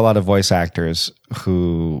do know a lot of voice actors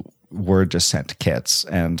who were just sent kits,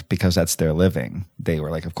 and because that's their living, they were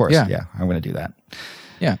like, of course, yeah I'm going to do that.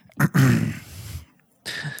 Yeah.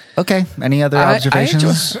 Okay. Any other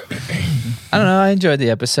observations? I don't know. I enjoyed the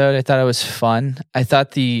episode. I thought it was fun. I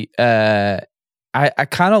thought I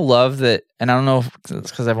kind of love that, and I don't know if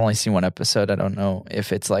it's because I've only seen one episode. I don't know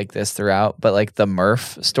if it's like this throughout, but like the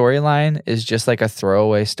Murph storyline is just like a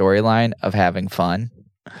throwaway storyline of having fun.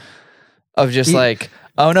 Of just like,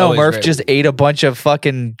 oh no, Murph just ate a bunch of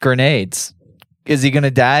fucking grenades. Is he gonna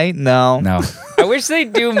die? No. I wish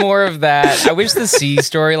they'd do more of that. I wish the C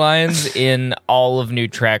storylines in all of New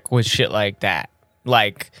Trek was shit like that.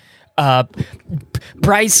 Like,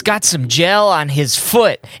 Bryce got some gel on his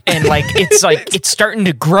foot, and it's starting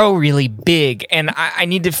to grow really big, and I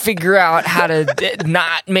need to figure out how to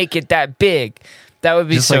not make it that big. That would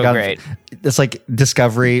be just so great. It's like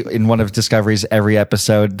Discovery. In one of Discovery's every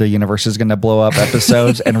episode, the universe is going to blow up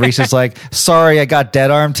episodes. And Reese is like, sorry, I got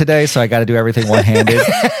dead arm today, so I got to do everything one-handed.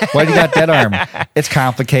 Why do you got dead arm? It's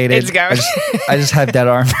complicated. I just have dead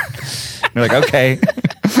arm. You're like, okay.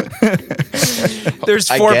 There's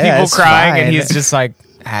 4 people crying, and he's just like,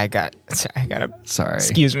 I gotta. Sorry.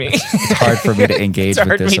 Excuse me. It's hard for me to engage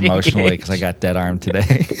with this emotionally because I got dead arm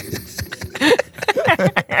today.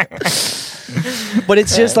 But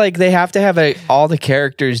it's just like they have to have all the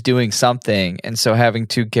characters doing something, and so having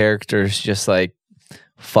 2 characters just like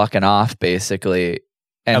fucking off basically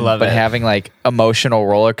and love but it. having like emotional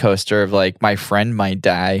roller coaster of like my friend might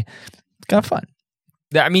die. It's kind of fun.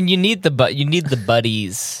 I mean, you need the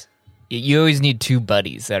buddies. You always need two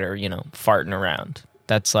buddies that are, farting around.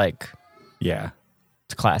 That's like, Yeah.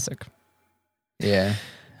 it's classic. Yeah.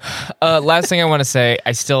 Last thing I want to say,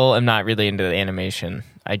 I still am not really into the animation.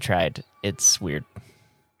 I tried. It's weird.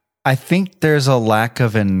 I think there's a lack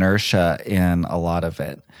of inertia in a lot of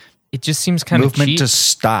it. It just seems kind of Movement cheap. just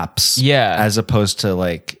stops. Yeah. As opposed to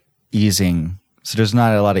like easing. So there's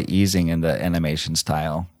not a lot of easing in the animation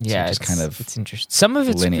style. Yeah, so just it's interesting. Some of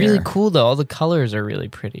it's linear. really cool though. All the colors are really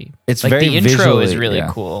pretty. It's like very the intro is visually- really yeah.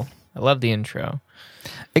 cool. I love the intro.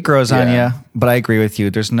 It grows on Yeah. you, but I agree with you.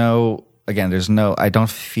 I don't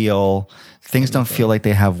feel, things don't feel like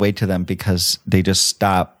they have weight to them because they just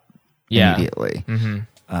stop Yeah. immediately.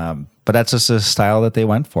 But that's just a style that they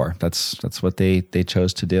went for. That's what they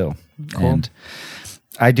chose to do. And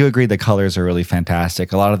I do agree the colors are really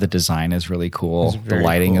fantastic. A lot of the design is really cool. The very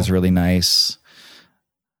lighting cool. is really nice.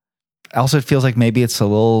 Also, it feels like maybe it's a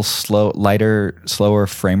little slower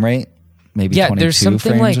frame rate. Maybe Yeah, 22 there's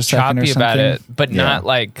something frames like a second or choppy about something. it, but Yeah. not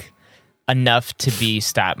like enough to be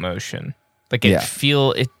stop motion. Like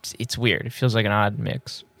it's weird. It feels like an odd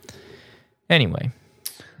mix. Anyway,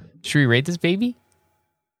 should we rate this baby?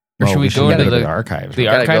 Or Well, should we go gotta into to the archive. the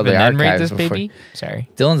Gotta archive go to and the then rate archives this before- baby? Sorry.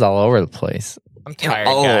 Dylan's all over the place. I'm tired,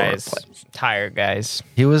 all over the guys. place. Tired, guys.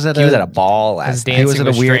 He was at He was at a ball last night. He was Dancing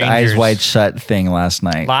at a with weird Eyes Strangers. Wide Shut thing last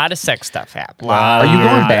night. A lot of sex stuff happened. Are you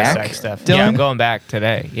going back, Sex stuff. Dylan? Yeah, I'm going back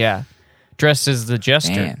today. Yeah. Dressed as the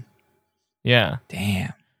jester. Man, Yeah.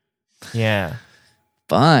 damn. Yeah.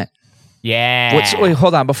 Fun. Yeah. Wait,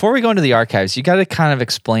 hold on. Before we go into the archives, you got to kind of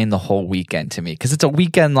explain the whole weekend to me because it's a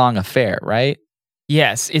weekend long affair, right?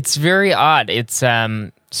 Yes, it's very odd. It's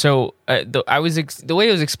the way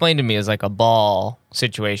it was explained to me is like a ball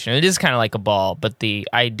situation. It is kind of like a ball, but the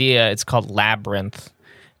idea, it's called Labyrinth,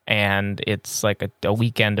 and it's like a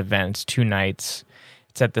weekend event. It's 2 nights.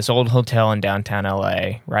 It's at this old hotel in downtown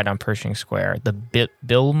LA, right on Pershing Square. The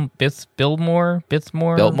Biltmore. Biltmore?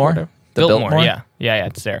 Whatever. The Biltmore? Yeah,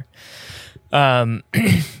 it's there. And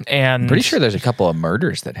I'm pretty sure there's a couple of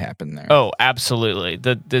murders that happened there. Oh, absolutely.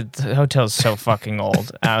 The hotel's so fucking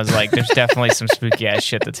old. I was like, there's definitely some spooky ass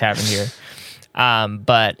shit that's happened here.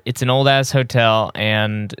 But it's an old ass hotel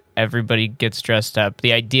and everybody gets dressed up.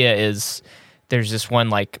 The idea is there's this one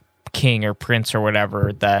like king or prince or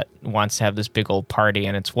whatever that wants to have this big old party,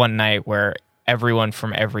 and it's one night where everyone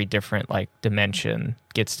from every different like dimension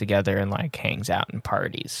gets together and like hangs out and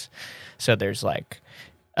parties. So there's like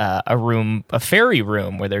a fairy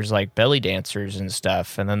room where there's like belly dancers and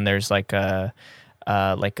stuff, and then there's like a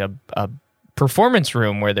performance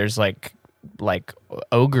room where there's like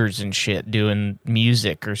ogres and shit doing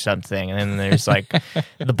music or something, and then there's like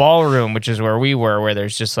the ballroom, which is where we were, where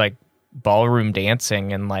there's just like ballroom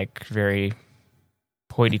dancing and like very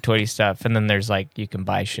hoity-toity stuff, and then there's like you can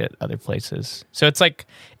buy shit other places. So it's like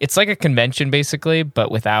a convention basically,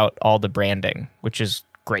 but without all the branding, which is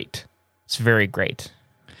great. It's very great.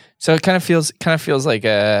 So it kind of feels like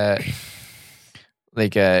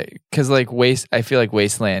because I feel like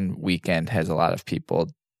Wasteland Weekend has a lot of people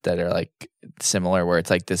that are like similar, where it's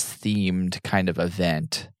like this themed kind of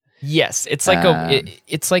event. Yes, it's like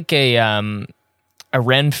a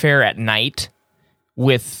Ren fair at night.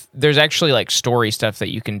 There's actually like story stuff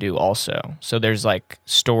that you can do also. So there's like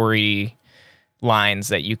story lines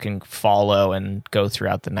that you can follow and go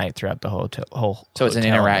throughout the night, throughout the whole. So it's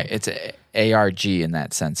hotel. it's a ARG in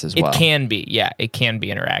that sense as well. It can be, yeah. It can be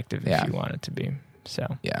interactive Yeah. if you want it to be.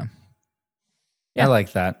 So Yeah. I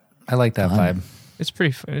like that. I like that vibe. it's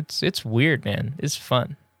pretty fun. It's weird, man. It's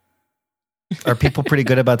fun. Are people pretty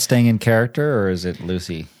good about staying in character, or is it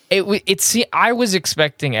Lucy? I was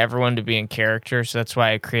expecting everyone to be in character, so that's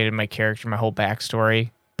why I created my character, my whole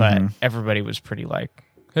backstory. But everybody was pretty like,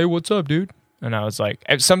 "Hey, what's up, dude?" And I was like,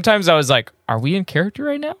 sometimes I was like, "Are we in character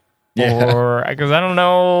right now?" Yeah. Or because I don't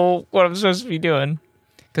know what I'm supposed to be doing.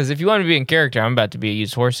 Because if you want to be in character, I'm about to be a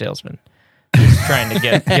used horse salesman, just trying to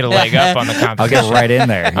get a leg up on the I'll competition. get right in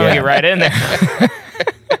there. I'm gonna get right in there.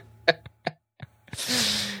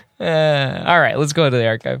 All right, let's go to the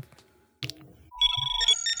archive.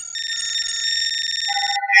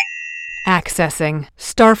 Accessing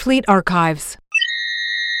Starfleet Archives.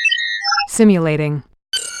 Simulating.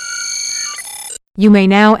 You may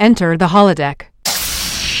now enter the holodeck.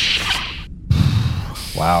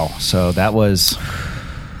 Wow. So that was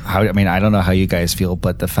I don't know how you guys feel,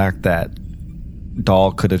 but the fact that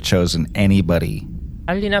Dahl could have chosen anybody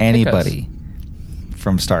How did you not pick us?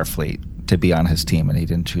 from Starfleet to be on his team, and he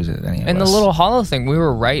didn't choose it any of And the us. little hollow thing, we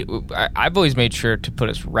were right. I've always made sure to put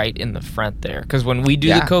us right in the front there, because when we do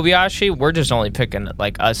the Kobayashi, we're just only picking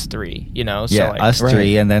like us three, you know. So like, us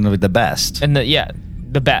three, and then with the best. And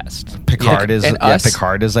the best. Picard is and us.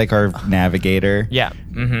 Picard is like our navigator. Yeah.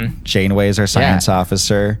 Mm-hmm. Janeway is our science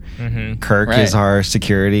officer. Mm-hmm. Kirk Right. is our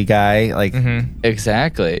security guy. Like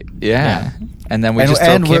Exactly. Yeah. And then we just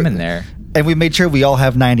throw Kim in there. And we made sure we all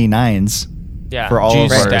have 99s Yeah. for all of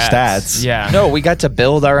Juice our stats. Yeah. No, we got to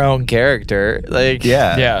build our own character. Like,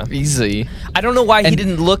 Yeah. easy. I don't know why he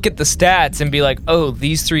didn't look at the stats and be like, "Oh,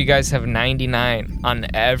 these three guys have 99 on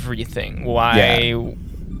everything. Why?" Yeah.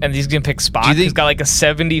 And he's gonna pick Spock. Do you think- He's got like a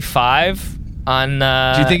 75 on.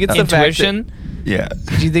 Do you think it's the fact intuition? Yeah.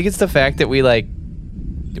 Do you think it's the fact that we like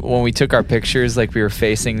when we took our pictures, like we were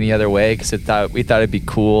facing the other way because we thought it'd be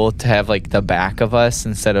cool to have like the back of us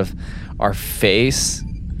instead of our face?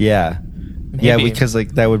 Yeah. Yeah, Maybe. because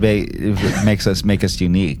like that would make us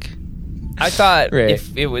unique. I thought Right.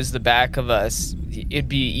 if it was the back of us, it'd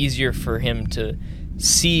be easier for him to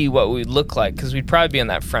see what we'd look like, because we'd probably be on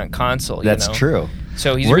that front console. That's you know? true.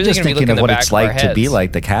 So he's We're really just gonna be thinking looking of the what back it's of our like to be heads.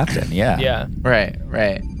 like the captain. Yeah. Yeah. Right.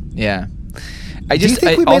 Yeah. Do you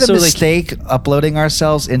think we made also, a like, mistake uploading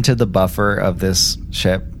ourselves into the buffer of this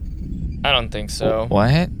ship? I don't think so.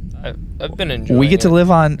 What? I've been enjoying. We get to it.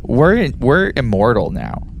 live on. We're immortal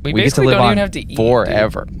now. We get to basically live don't on even have to eat,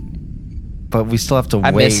 forever. But we still have to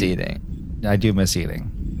I wait. miss eating. I do miss eating.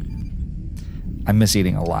 I miss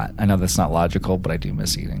eating a lot. I know that's not logical, but I do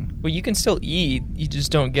miss eating. Well, you can still eat. You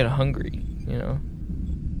just don't get hungry. You know.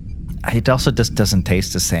 It also just doesn't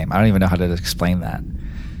taste the same. I don't even know how to explain that.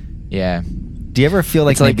 Yeah. Do you ever feel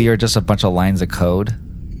like It's like- maybe you're just a bunch of lines of code?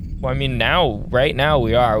 Well, I mean, right now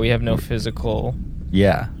we are. We have no physical.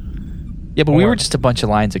 Yeah. Yeah, but we Or- were just a bunch of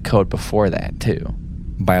lines of code before that too. Like,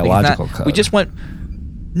 it's Biological not- code. We just went.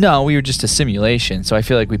 No, we were just a simulation. So I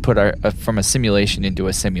feel like we put our from a simulation into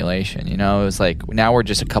a simulation. You know, it was like now we're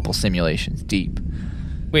just a couple simulations deep.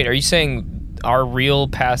 Wait, are you saying our real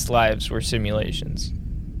past lives were simulations?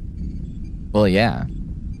 Well, yeah.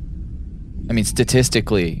 I mean,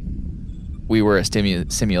 statistically, we were a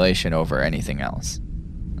simulation over anything else.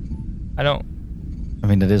 I don't. I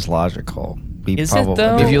mean, it is logical. We Is it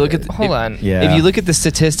though? If you look at the- hold on. Yeah. If you look at the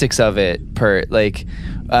statistics of it,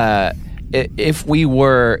 if we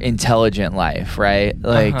were intelligent life, right?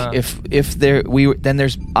 Like if then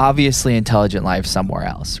there's obviously intelligent life somewhere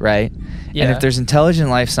else, right? Yeah. And if there's intelligent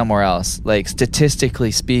life somewhere else, like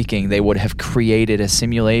statistically speaking, they would have created a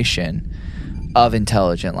simulation of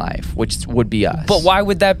intelligent life, which would be us. But why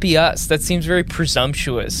would that be us? That seems very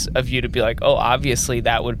presumptuous of you to be like, oh, obviously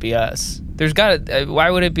that would be us. There's got to. Why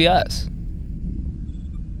would it be us?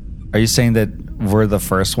 Are you saying that we're the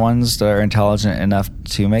first ones that are intelligent enough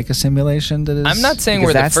to make a simulation that is... I'm not saying Because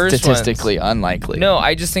we're the that's first statistically ones. unlikely. No,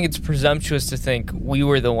 I just think it's presumptuous to think we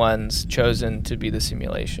were the ones chosen to be the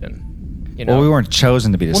simulation. You know? Well, we weren't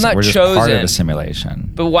chosen to be the Well, not we're just part of chosen. the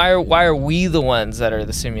simulation. But why are we the ones that are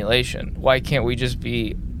the simulation? Why can't we just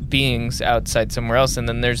be beings outside somewhere else, and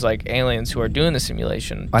then there's like aliens who are doing the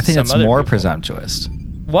simulation? I think some it's other more people? presumptuous.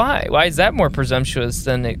 Why? Why is that more presumptuous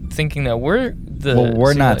than thinking that we're the Well,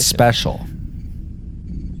 we're not simulation? special.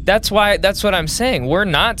 That's what I'm saying. We're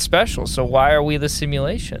not special, so why are we the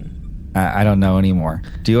simulation? I don't know anymore.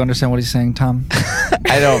 Do you understand what he's saying, Tom?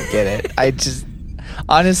 I don't get it. I just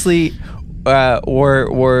honestly,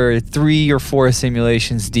 we're 3 or 4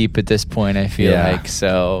 simulations deep at this point. I feel Yeah. like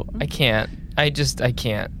so. I can't. I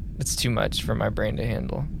can't. It's too much for my brain to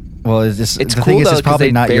handle. Well, it's It's the cool, thing is, though, it's 'cause probably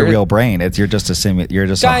they not your barely- real brain. You're just a you're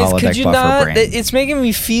just Guys, a could holodeck you buffer not? brain. It's making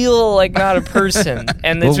me feel like not a person,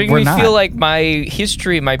 and Well, it's making we're me not. feel like my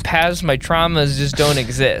history, my past, my traumas just don't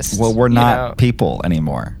exist. Well, we're you not know? people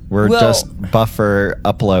anymore. We're Well- just buffer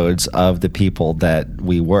uploads of the people that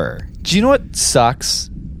we were. Do you know what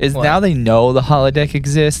sucks? Is What? now they know the holodeck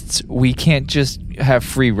exists. We can't just have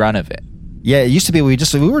free run of it. Yeah, it used to be we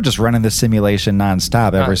were just running the simulation nonstop.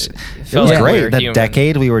 It felt was like we great. were That human.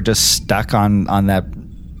 decade we were just stuck on that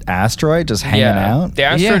asteroid, just hanging out. The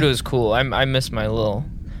asteroid Yeah. was cool. I miss my little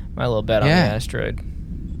bet on Yeah. the asteroid.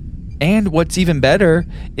 And what's even better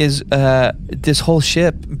is this whole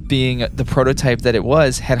ship, being the prototype that it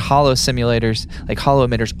was, had hollow simulators, like hollow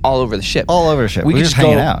emitters, all over the ship. All over the ship. We could were just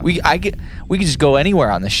hanging out. We could just go anywhere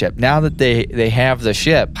on the ship. Now that they have the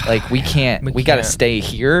ship, like we can't. We We got to can't. stay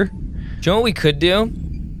here. Do you know what we could do?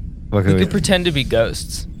 What We could could pretend to be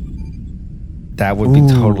ghosts. that would be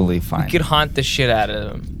totally fine. We could haunt the shit out of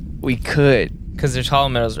them. We could. Because there's hollow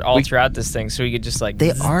metals all throughout this thing, so we could just like...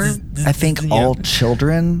 They are, I think, all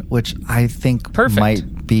children, which I think Perfect.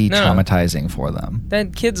 might be No. traumatizing for them.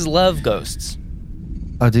 Then kids love ghosts.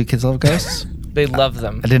 Oh, do kids love ghosts? They love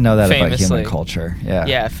them. I didn't know that famously. about human culture. Yeah.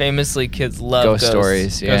 Yeah, famously, kids love Ghost ghosts.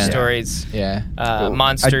 stories, yeah. Ghost stories. Yeah.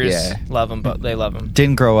 Monsters yeah. love them, but they love them.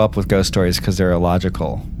 Didn't grow up with ghost stories because they're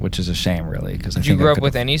illogical, which is a shame, really. Because Did you grow up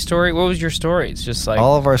with any story? What was your stories? Just like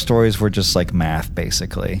all of our stories were just like math,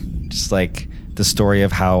 basically. Just like the story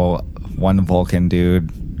of how one Vulcan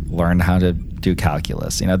dude learned how to do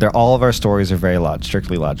calculus. You know, all of our stories are very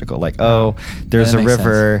strictly logical. Like, oh, there's that a makes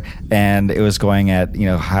river and it was going at, you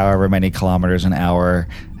know, however many kilometers an hour.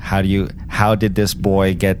 How did this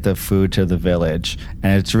boy get the food to the village?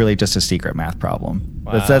 And it's really just a secret math problem.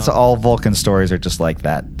 Wow. That's all Vulcan stories are just like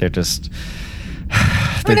that. They're just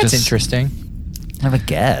That's interesting. I have a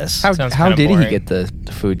guess. How Sounds kinda did he boring. get the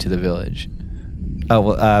food to the village? Oh,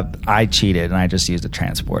 well, I cheated and I just used a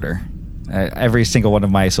transporter. Every single one of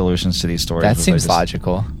my solutions to these stories. That was seems just-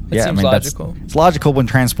 logical. That seems logical. It's logical when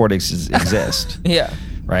transport exist, yeah.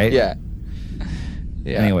 right? Yeah.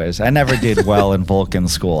 Anyways, I never did well in Vulcan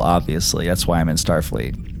school. Obviously, that's why I'm in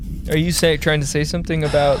Starfleet. Are you trying to say something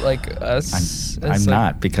about like us? I'm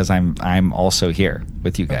not, because I'm also here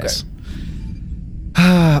with you guys.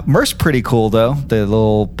 Murph's pretty cool though. The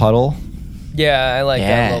little puddle. Yeah, I like Yeah.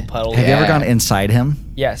 that little puddle. Have you ever Yeah. gone inside him?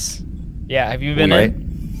 Yes. Yeah. Have you been Right.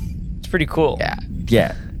 in? It's pretty cool. Yeah.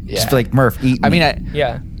 Yeah. Yeah. Just be like, Murph, eat. I mean, me."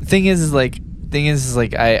 Yeah. thing is like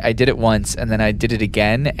I did it once and then I did it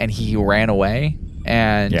again and he ran away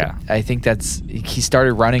and Yeah. I think he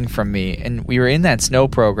started running from me and we were in that snow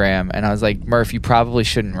program and I was like, Murph, you probably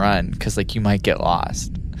shouldn't run because like you might get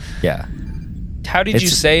lost. Yeah. How did you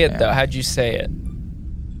It's- say it yeah. though? How'd you say it?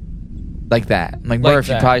 Like that. I'm like, Like Murph,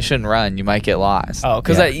 that. you probably shouldn't run. You might get lost. Oh,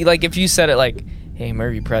 because Yeah. like if you said it like, "Hey,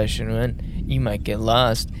 Murphy, you probably shouldn't run. You might get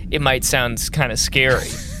lost." It might sound kind of scary,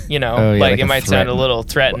 you know. Oh, yeah, like like it a might sound a threat. little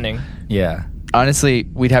threatening. Yeah. Honestly,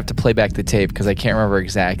 we'd have to play back the tape because I can't remember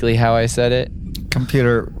exactly how I said it.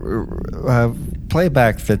 Computer, play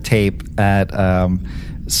back the tape at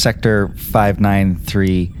Sector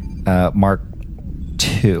 593, Mark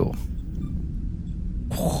 2.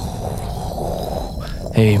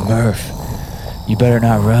 Hey, Murph, you better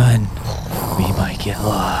not run. We might get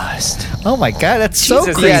lost. Oh my god, that's so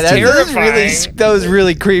Jesus, creepy. yeah, that was really terrifying. that was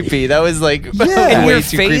really creepy. That was like Yeah. And way your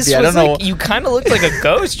too face creepy. I was don't know. like you kind of looked like a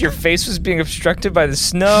ghost. Your face was being obstructed by the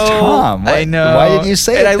snow. Tom, I know. Why didn't you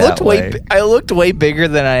say and it I that looked way? I looked way bigger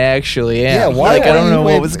than I actually am. Yeah, why- Like I why don't you know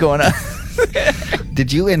way- what was going on.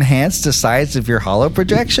 Did you enhance the size of your hollow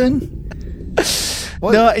projection?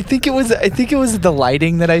 What? No, I think it was the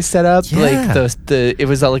lighting that I set up. Yeah. Like it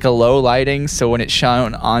was like a low lighting, so when it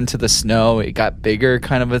shone onto the snow, it got bigger,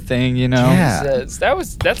 kind of a thing, you know. Yeah.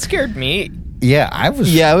 That scared me. Yeah, I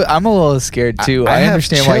was. Yeah, I'm a little scared too. I I, have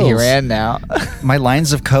understand why he chills. ran now. My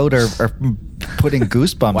lines of code are putting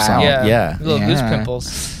goosebumps Wow. on. Yeah, little goose Yeah. pimples.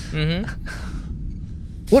 Mm-hmm.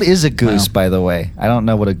 What is a goose, Wow. by the way? I don't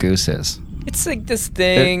know what a goose is. It's like this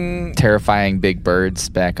thing. Terrifying big birds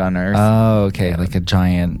back on Earth. Oh, okay, like a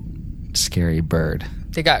giant, scary bird.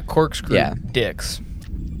 They got corkscrew Yeah. dicks.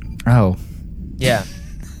 Oh, Yeah.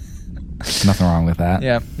 nothing wrong with that.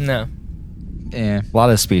 yeah, No. yeah. A lot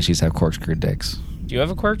of species have corkscrew dicks. Do you have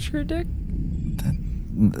a corkscrew dick?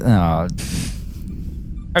 No,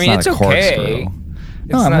 I mean, it's not a okay. corkscrew.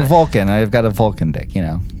 No, It's I'm a not- Vulcan. I've got a Vulcan dick. You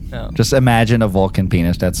know, No. just imagine a Vulcan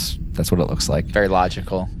penis. That's what it looks like. Very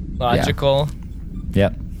logical. Logical.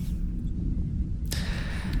 Yep.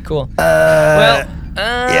 Cool. Well,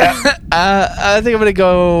 Yeah. I think I'm gonna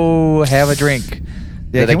go have a drink.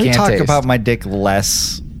 Yeah, that I can we can't talk taste. about my dick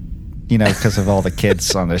less? You know, because of all the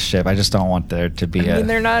kids on this ship. I just don't want there to be I a. mean,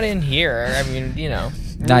 they're not in here. I mean, you know.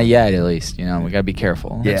 Not yet, at least. You know, we gotta be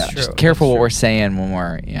careful. Yeah. That's Just true. careful That's what true. we're saying when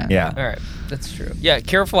we're. Yeah. Yeah. All right, that's true. Yeah,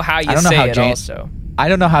 careful how you I don't know say how it. Jane- Also, I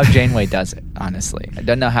don't know how Janeway does it. Honestly, I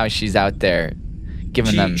don't know how she's out there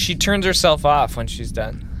giving them. she turns herself off when she's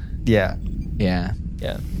done. Yeah. Yeah.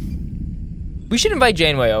 Yeah. We should invite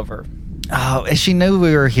Janeway over. Oh, if she knew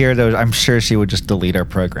we were here, though, I'm sure she would just delete our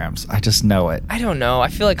programs. I just know it. I don't know. I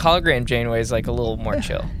feel like hologram Janeway is like a little more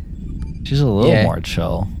chill. She's a little Yeah. more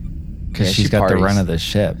chill because Yeah, she's she got the parties. run of the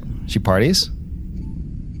ship. She parties.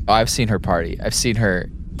 Oh, I've seen her party. I've seen her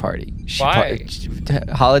party. She Why?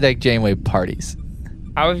 Holodeck Janeway parties.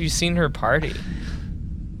 How have you seen her party?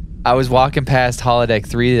 I was walking past Holodeck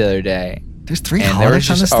 3 the other day. There's 3 And there was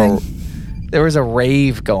holodecks on this just thing. There was a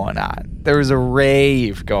rave going on. There was a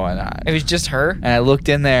rave going on. It was just her. And I looked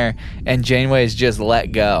in there, and Janeway is just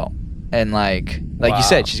let go, and like Wow. you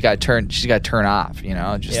said, she's got to turn off. You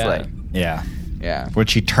know, just Yeah. like Yeah. yeah, When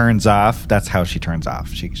she turns off, that's how she turns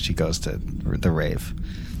off. She goes to the rave.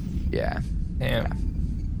 yeah. Damn.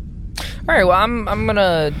 All right. Well, I'm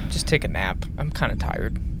gonna just take a nap. I'm kind of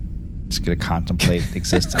tired. Just gonna contemplate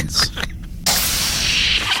existence.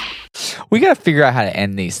 We got to figure out how to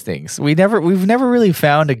end these things. We've never really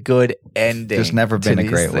found a good ending. There's never been a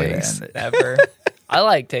great way to things. end it. Never. I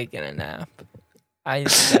like taking a nap.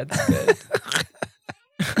 That's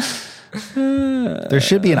good. There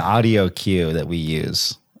should be an audio cue that we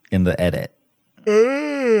use in the edit.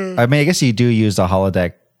 I mean, I guess you do use the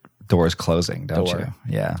holodeck doors closing, don't you?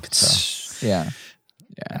 Yeah. So, Yeah.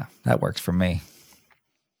 that works for me.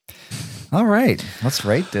 All right, let's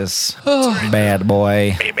rate this bad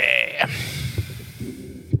boy.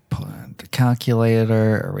 Put on the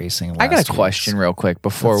calculator, erasing. I got last a question real quick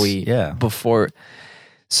before Let's-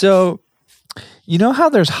 So, you know how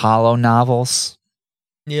there's holo novels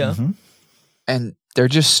Yeah. and they're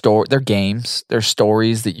just they're games, they're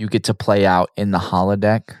stories that you get to play out in the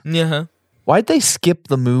holodeck. Yeah. Why'd they skip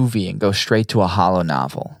the movie and go straight to a holo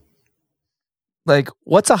novel? Like,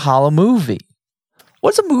 what's a holo movie?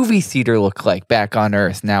 What's a movie theater look like back on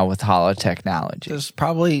Earth now with holo technology? There's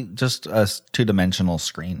probably just a 2-dimensional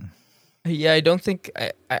screen. Yeah, I don't think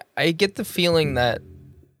I get the feeling that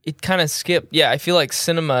it kind of skipped. Yeah, I feel like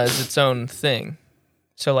cinema is its own thing.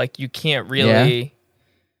 So like you can't really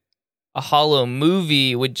a holo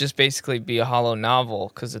movie would just basically be a holo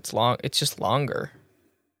novel because it's long. It's just longer.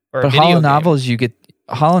 Or a But video holo game.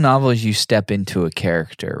 novels, you step into a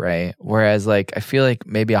character, right? Whereas, like, I feel like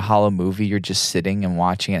maybe a holo movie, you're just sitting and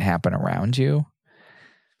watching it happen around you.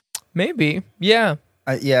 Maybe. Yeah.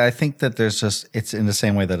 Yeah, I think that it's in the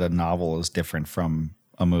same way that a novel is different from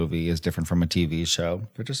a movie, is different from a TV show.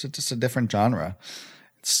 It's just a different genre.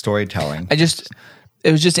 It's storytelling.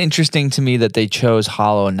 It was just interesting to me that they chose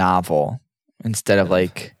holo novel instead of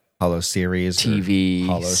like holo series, TV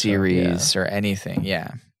holo show, series or anything.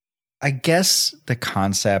 Yeah. I guess the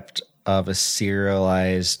concept of a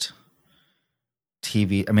serialized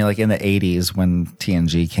TV, I mean, like in the 80s when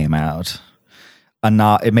TNG came out,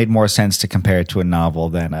 it made more sense to compare it to a novel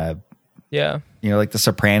than like The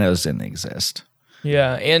Sopranos didn't exist.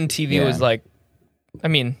 Yeah. And TV was like, I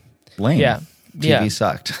mean, lame. Yeah. TV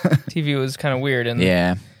sucked. TV was kind of weird.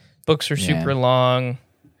 And books are super long.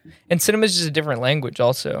 And cinema is just a different language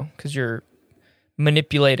also because you're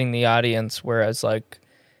manipulating the audience. Whereas like,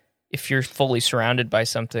 if you're fully surrounded by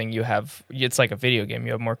something, it's like a video game.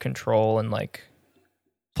 You have more control and like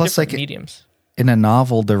plus like mediums. In a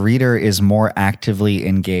novel, the reader is more actively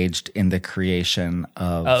engaged in the creation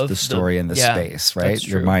of the story and the space, right?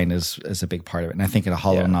 Your mind is a big part of it. And I think in a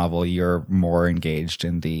holo novel, you're more engaged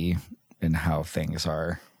in how things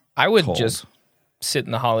are. I would told. just sit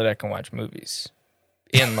in the holodeck and watch movies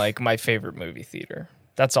in like my favorite movie theater.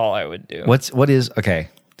 That's all I would do. Okay.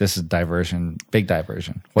 This is big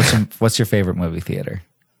diversion. What's your favorite movie theater?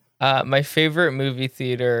 My favorite movie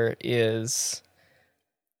theater is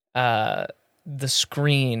the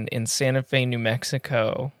Screen in Santa Fe, New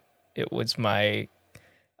Mexico. It was my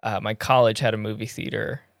college had a movie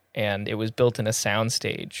theater, and it was built in a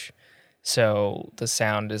soundstage. So the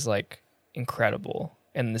sound is like incredible,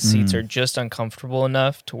 and the seats are just uncomfortable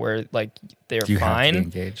enough to where like they're fine,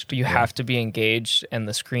 but you have to be engaged, and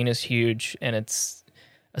the screen is huge, and it's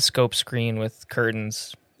a scope screen with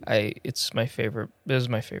curtains. It's my favorite. It was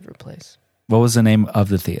my favorite place. What was the name of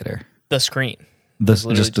the theater? The Screen. Just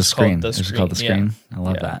the Screen. It's just called The Screen. Yeah. I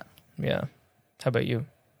love that. Yeah. How about you?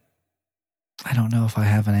 I don't know if I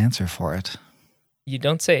have an answer for it. You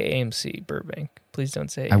don't say AMC Burbank. Please don't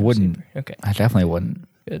say AMC. I wouldn't. Okay. I definitely wouldn't.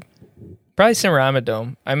 Good. Probably Cinerama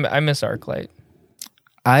Dome. I miss ArcLight.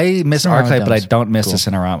 I miss Cinerama ArcLight, but I Dome's don't miss cool. the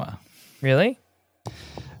Cinerama. Really?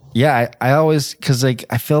 Yeah, I always, because like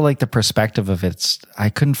I feel like the perspective of I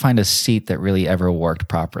couldn't find a seat that really ever worked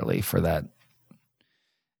properly for that.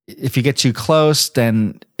 If you get too close,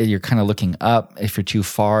 then you're kind of looking up. If you're too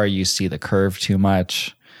far, you see the curve too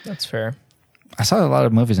much. That's fair. I saw a lot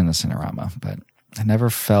of movies in the Cinerama, but I never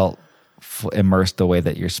felt immersed the way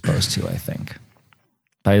that you're supposed to, I think.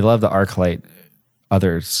 But I love the ArcLight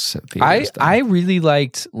others theaters. I really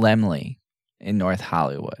liked Lemley in North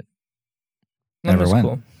Hollywood. Never Lemley's went.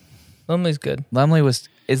 cool. Lemley's good.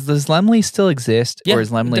 Does Lemley still exist, or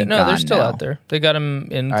is Lemley No, gone they're still now? out there. They got him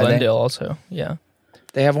in Are they? Glendale also. Yeah.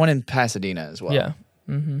 They have one in Pasadena as well. Yeah.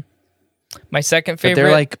 Mm-hmm. My second But favorite.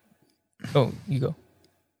 they're like, oh, you go.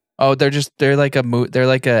 they're like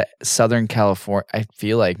a Southern California. I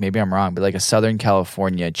feel like maybe I'm wrong, but like a Southern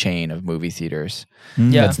California chain of movie theaters.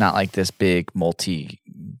 Yeah. It's not like this big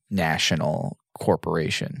multinational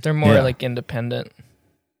corporation. They're more like independent.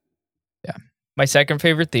 Yeah. My second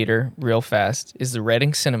favorite theater, real fast, is the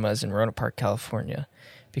Reading Cinemas in Rohnert Park, California,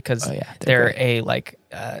 because they're a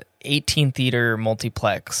 18 theater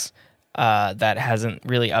multiplex that hasn't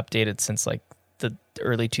really updated since like the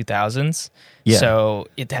early 2000s. Yeah. So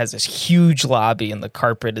it has this huge lobby, and the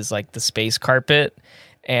carpet is like the space carpet,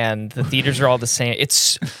 and the theaters are all the same.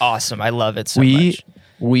 It's awesome. I love it so much.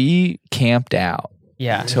 We camped out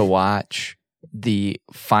Yeah. to watch the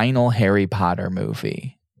final Harry Potter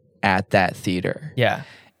movie at that theater. Yeah.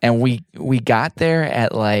 And we got there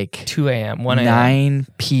at like 2 a.m., 1 a.m. 9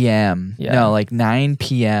 p.m. Yeah. No, like 9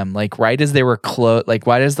 p.m. Like right as they were like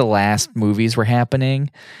right as the last movies were happening,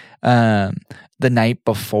 the night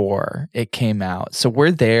before it came out. So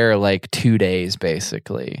we're there like 2 days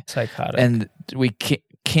basically. Psychotic. And we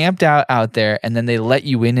camped out there, and then they let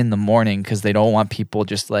you in the morning because they don't want people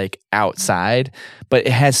just like outside. But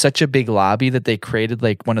it has such a big lobby that they created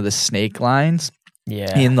like one of the snake lines.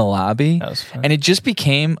 Yeah. In the lobby. That was fun. And it just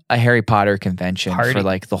became a Harry Potter convention Party. for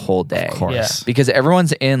like the whole day. Of course. Yeah. Because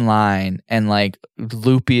everyone's in line and like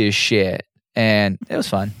loopy as shit. And it was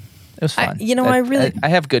fun. It was fun. I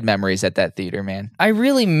have good memories at that theater, man. I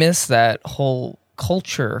really miss that whole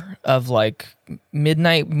culture of like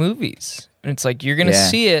midnight movies. And it's like you're going to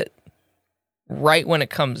see it right when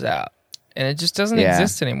it comes out. And it just doesn't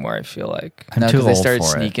exist anymore, I feel like. I'm too they old started for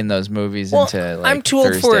sneaking those movies Well, into like I'm too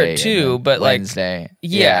old for Thursday it too, and but like Wednesday.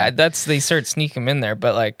 yeah, they start sneaking them in there,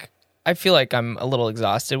 but like I feel like I'm a little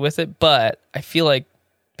exhausted with it, but I feel like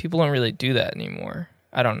people don't really do that anymore.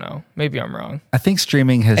 I don't know. Maybe I'm wrong. I think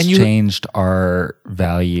streaming has changed our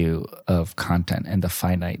value of content and the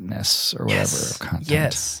finiteness or whatever of content.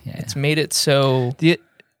 Yes. Yeah. It's made it so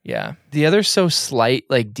yeah. The other so slight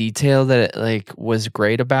like detail that it, like was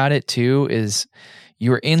great about it too is you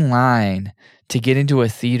were in line to get into a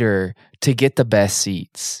theater to get the best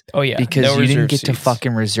seats. Oh yeah. Because No you didn't reserve get to seats.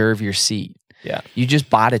 fucking reserve your seat. Yeah. You just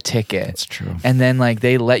bought a ticket. That's true. And then like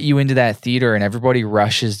they let you into that theater and everybody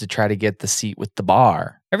rushes to try to get the seat with the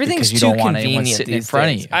bar. Everything's because you too don't want anyone convenient sitting in these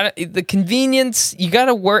front days. of you. The convenience, you got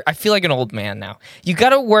to work. I feel like an old man now. You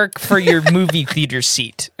got to work for your movie theater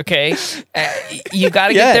seat, okay? You got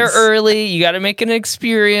to get there Yes. early. You got to make an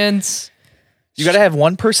experience. You got to have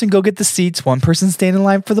one person go get the seats, one person stand in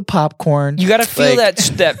line for the popcorn. You got to feel Like-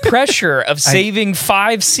 that pressure of saving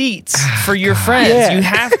 5 seats for your friends. Yeah. You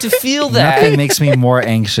have to feel that. Nothing makes me more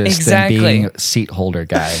anxious Exactly. than being a seat holder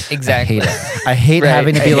guy. Exactly. I hate it. I hate Right.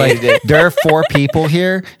 having to I be hate like, it. there are 4 people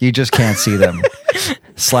here. You just can't see them.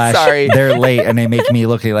 / Sorry. they're late and they make me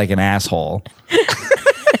look like an asshole.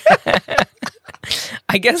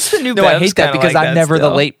 I guess the new No, I Bev's hate that kinda because like I'm that never the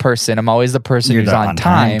still. late person. I'm always the person You're who's the on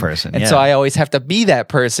on-time time person, and yeah. so I always have to be that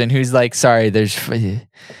person who's like, sorry, there's 4 of You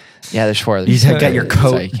these. just got your So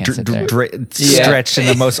coat you can't sit there. Yeah. stretched in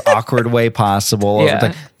the most awkward way possible.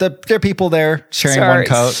 Yeah. There are people there sharing one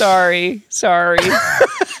coat. Sorry.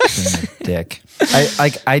 Dick.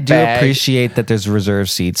 I do Bag. appreciate that there's reserve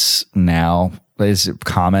seats now. Is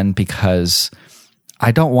common because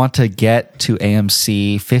I don't want to get to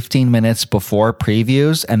AMC 15 minutes before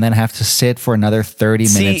previews and then have to sit for another 30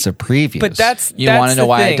 minutes of previews. But that's You want to know the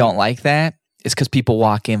why I thing. don't like that? It's because people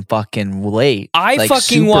walk in fucking late. I Like, fucking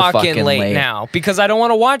super walk fucking in late now because I don't want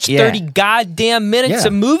to watch Yeah. 30 goddamn minutes Yeah.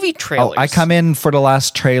 of movie trailers. I come in for the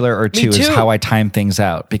last trailer or two is too. how I time things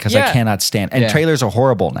out because I Yeah. cannot stand. And Yeah. trailers are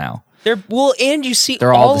horrible now. And you see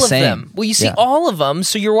They're all all the of same. them. Well, you see Yeah. all of them,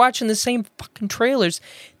 so you're watching the same fucking trailers.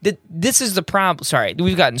 This is the problem. Sorry,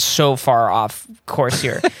 we've gotten so far off course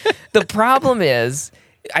here. The problem is,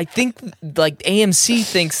 I think like AMC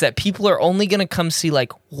thinks that people are only going to come see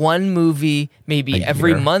like one movie maybe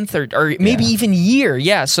every year. month or maybe even year.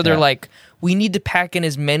 Yeah, so they're Yeah. like, we need to pack in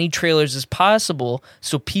as many trailers as possible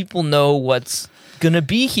so people know what's going to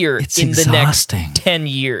be here It's in exhausting. the next 10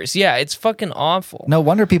 years. Yeah, it's fucking awful. No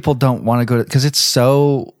wonder people don't want to go to because it's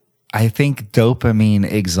so, I think, dopamine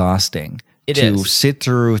exhausting It to is. sit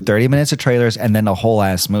through 30 minutes of trailers and then a whole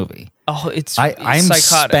ass movie. Oh, it's I'm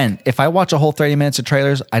psychotic. spent. If I watch a whole 30 minutes of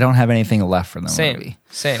trailers, I don't have anything left for the movie.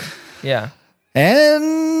 Same. Yeah.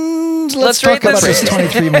 And let's rate talk about this. this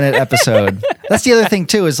 23-minute episode. That's the other thing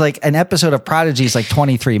too. Is like an episode of Prodigy is like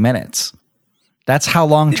 23 minutes. That's how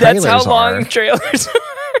long trailers That's how long are. trailers are.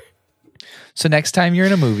 So next time you're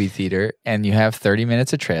in a movie theater and you have 30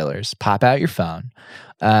 minutes of trailers, pop out your phone,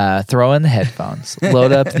 throw in the headphones,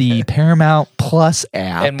 load up the Paramount Plus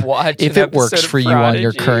app, And watch if an it works episode of for you on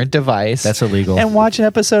your Prodigy. current device. That's illegal. And watch an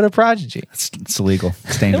episode of Prodigy. It's illegal.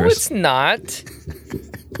 It's No, dangerous. it's not.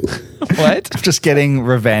 What? I'm just getting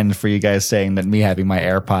revenge for you guys saying that me having my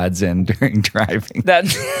AirPods in during driving. That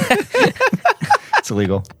It's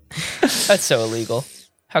illegal. that's so illegal.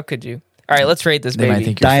 How could you? All right, let's rate this They might baby.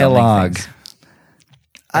 think you're filming Dialogue. things.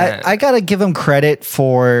 I gotta give him credit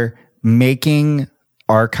for making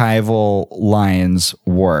archival lines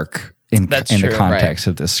work in That's the true, context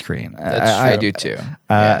of this screen. I do too.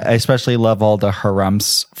 I especially love all the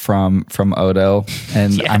harumps from Odo,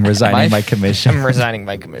 and I'm resigning my commission. I'm resigning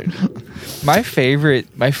my commission. My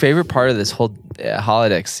favorite part of this whole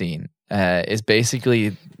holodeck scene is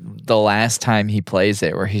basically the last time he plays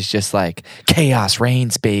it, where he's just like, "Chaos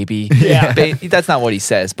reigns, baby." Yeah. That's not what he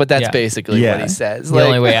says, but that's basically what he says. The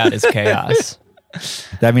only way out is chaos.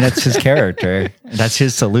 I mean, that's his character. That's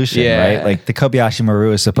his solution, right? Like the Kobayashi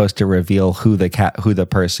Maru is supposed to reveal who the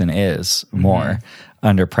person is more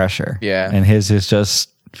under pressure. Yeah, and his is just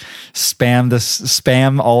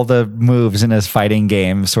spam all the moves in his fighting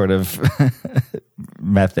game sort of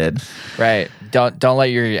method. Right. Don't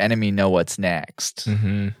let your enemy know what's next.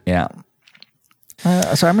 Yeah.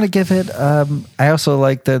 So I'm going to give it. I also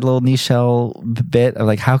like the little Nichelle bit of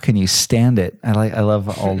like, how can you stand it? I love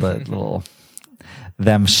all the little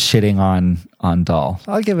them shitting on Doll.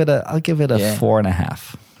 I'll give it a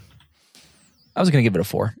 4.5. I was going to give it a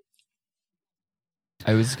 4.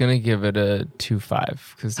 I was gonna give it a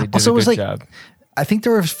 2.5 because they did Also, a good job. I think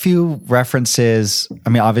there were a few references. I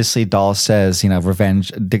mean, obviously, Doll says,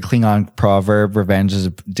 revenge, the Klingon proverb, revenge is a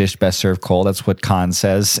dish best served cold. That's what Khan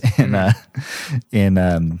says in The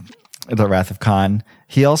Wrath of Khan.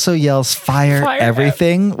 He also yells, fire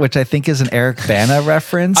everything, which I think is an Eric Bana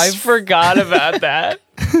reference. I forgot about that.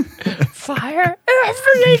 Fire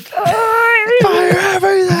everything! Fire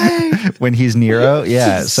everything! When he's Nero.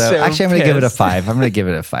 Yeah. So actually, I'm going to give it a pissed. 5. I'm going to give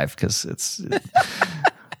it a 5 because it's...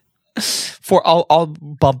 4. I'll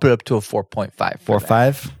bump it up to a 4.5.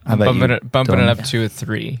 4.5? How about you? Bumping it up to a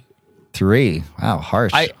 3. 3. Wow,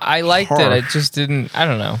 harsh. I liked it. I just didn't. I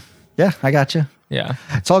don't know. Yeah, I got you. Yeah.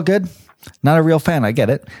 It's all good. Not a real fan. I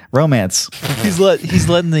get it. Romance. He's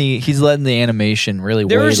letting the animation really.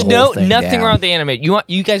 There's weigh the whole thing nothing down. wrong with the animate.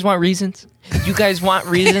 You guys want reasons? You guys want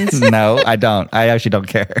reasons? No, I don't. I actually don't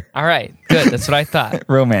care. All right, good. That's what I thought.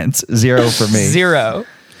 Romance. 0 for me. 0.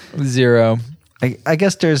 I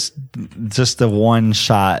guess there's just the one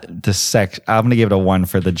shot. I'm going to give it a 1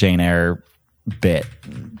 for the Jane Eyre bit,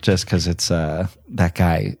 just because it's that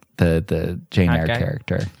guy, the Jane Eyre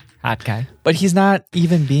character. Hot guy. But he's not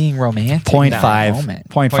even being romantic. 0.5.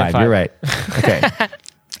 0.5. You're right. Okay.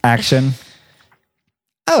 Action.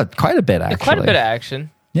 Oh, quite a bit, actually. Quite a bit of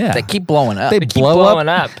action. Yeah. They keep blowing up. They Keep blow blowing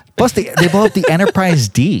up. up. Plus, they blow up the Enterprise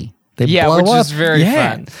D. They blow which up. is very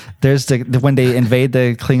fun. There's when they invade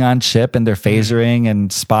the Klingon ship and they're phasering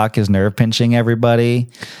and Spock is nerve pinching everybody.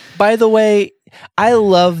 By the way, I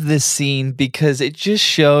love this scene because it just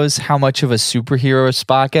shows how much of a superhero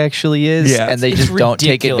Spock actually is, and they just don't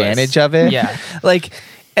take advantage of it. Yeah.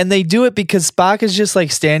 And they do it because Spock is just like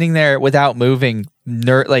standing there without moving,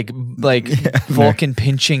 Vulcan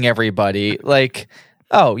pinching everybody. Like,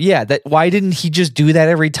 oh yeah, why didn't he just do that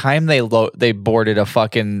every time they boarded a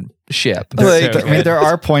fucking ship? There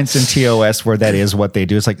are points in TOS where that is what they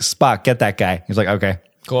do. It's like, Spock, get that guy. He's like, okay.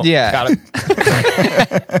 Cool. Yeah. Got it.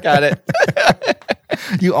 Got it.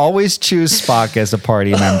 You always choose Spock as a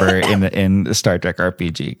party member in Star Trek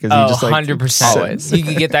RPG because you just 100%. Always. You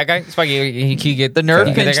can get that guy. Spock, you can get The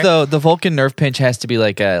nerve pinch, though, the Vulcan nerve pinch has to be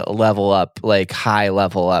like a level up, like high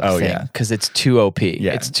level up thing because it's too OP.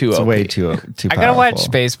 Yeah, it's too OP. way too powerful. I gotta watch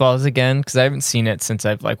Spaceballs again because I haven't seen it since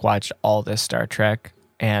I've watched all this Star Trek,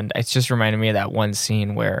 and it's just reminded me of that one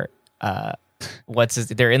scene where they're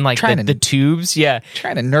in the tubes. Yeah,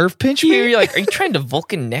 trying to nerve pinch me. You're like, are you trying to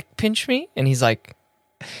Vulcan neck pinch me? And he's like,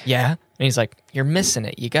 yeah. And he's like, you're missing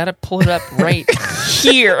it. You got to pull it up right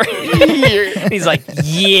here. And he's like,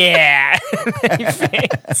 yeah.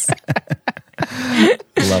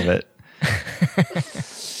 Love it.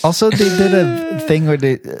 Also, they did a thing where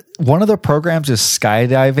one of the programs is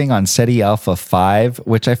skydiving on SETI Alpha 5,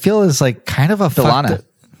 which I feel is kind of a Delana.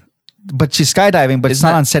 But she's skydiving, but it's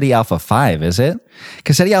not on SETI Alpha 5, is it?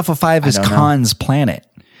 Because SETI Alpha 5 is Khan's planet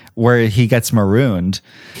where he gets marooned.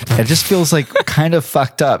 It just feels kind of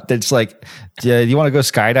fucked up. It's like, you want to go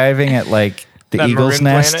skydiving at the that Eagle's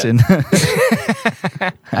Nest? And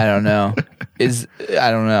I don't know.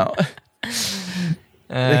 I don't know.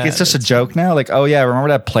 it's just a joke now. Oh yeah, remember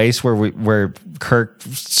that place where Kirk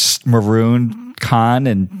marooned Khan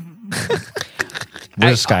and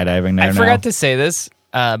we're skydiving there I now. forgot to say this,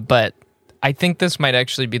 but I think this might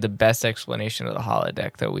actually be the best explanation of the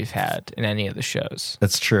holodeck that we've had in any of the shows.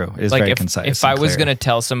 That's true. It's very concise. If I was going to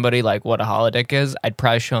tell somebody what a holodeck is, I'd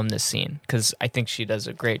probably show them this scene because I think she does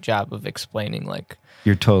a great job of explaining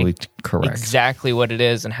you're totally correct. Exactly what it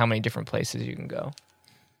is and how many different places you can go.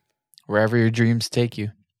 Wherever your dreams take you.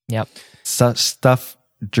 Yep. Such stuff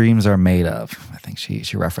dreams are made of. I think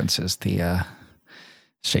she references the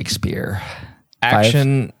Shakespeare.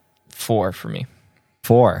 Action 4 for me.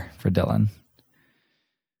 4 for Dylan.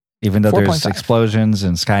 Even though there's 4.5. explosions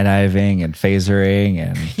and skydiving and phasering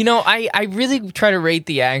and I really try to rate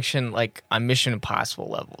the action like on Mission Impossible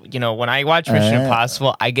level. When I watch Mission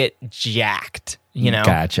Impossible, I get jacked.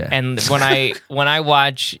 Gotcha. And when I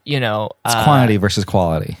watch, it's quantity versus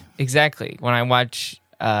quality. Exactly. When I watch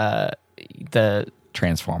the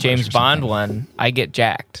Transformers, James or Bond something. one, I get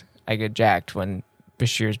jacked. I get jacked when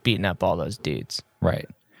Bashir's beating up all those dudes. Right.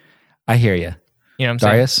 I hear you. You know what I'm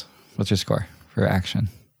saying? Darius, what's your score for action?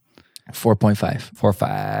 4.5.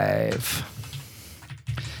 4.5.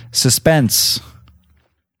 Suspense.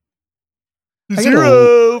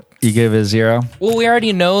 0. You give it a 0? Well, we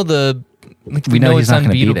already know We know he's it's not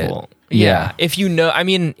gonna beat unbeatable. it. Yeah. If you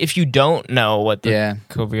don't know what the Yeah.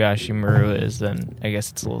 Kobayashi Maru is, then I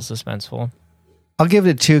guess it's a little suspenseful. I'll give it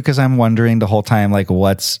a 2 because I'm wondering the whole time, like,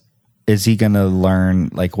 is he going to learn?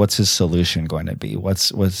 Like, what's his solution going to be?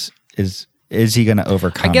 Is he going to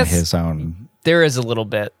overcome guess- his own? There is a little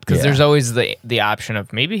bit because Yeah. there's always the option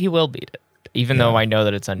of maybe he will beat it, even though I know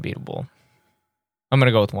that it's unbeatable. I'm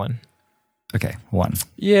gonna go with 1. Okay, 1.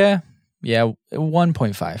 Yeah.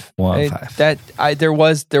 1.5. 1.5. There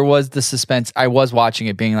was the suspense. I was watching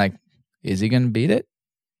it being like, is he going to beat it?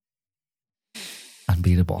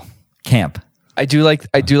 Unbeatable. Camp. I do like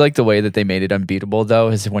the way that they made it unbeatable though,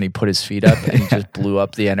 is when he put his feet up and he just blew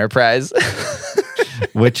up the Enterprise.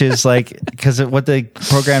 Which is like, because what the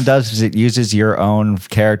program does is it uses your own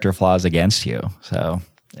character flaws against you. So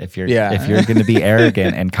if you're going to be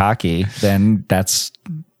arrogant and cocky, then that's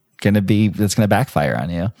going to backfire on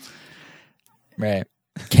you. Right.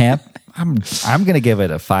 Camp. I'm going to give it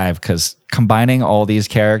a 5 because combining all these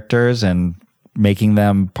characters and making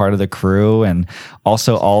them part of the crew, and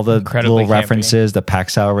also all the Incredibly little campy. references, the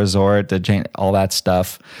Paxal Resort, all that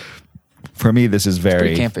stuff. For me, this is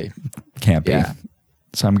very Pretty campy. Yeah.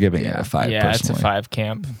 So I'm giving it a 5. Yeah, it's a personally. 5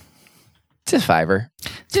 camp. It's a 5er.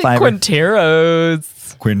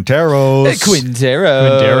 Quinteros. Quinteros.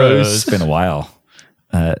 Quinteros. It's been a while.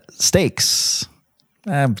 Stakes.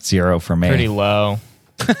 0 for me. Pretty low.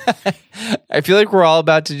 I feel like we're all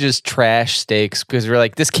about to just trash stakes because we're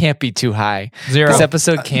like, this can't be too high. 0. This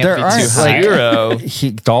episode can't There be aren't, too high. like-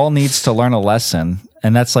 0. Dahl needs to learn a lesson,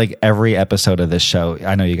 and that's like every episode of this show.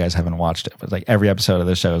 I know you guys haven't watched it, but like every episode of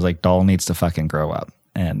this show is like Dahl needs to fucking grow up.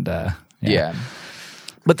 And Yeah.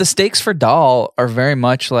 But the stakes for Dahl are very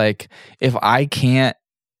much like, if I can't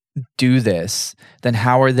do this, then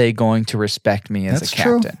how are they going to respect me as that's a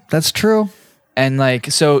captain? true. That's true. And like,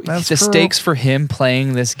 so That's the true. stakes for him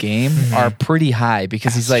playing this game are pretty high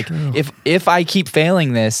because he's like, if I keep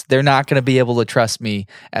failing this, they're not going to be able to trust me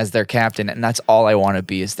as their captain, and that's all I want to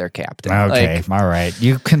be is their captain. Okay, Like, all right.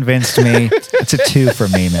 You convinced me. It's a 2 for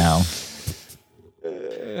me now.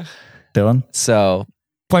 Dylan? so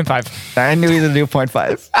 0.5. I knew he was going to do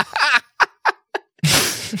 0.5.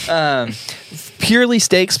 purely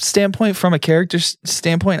stakes standpoint, from a character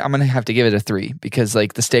standpoint, I'm going to have to give it a 3 because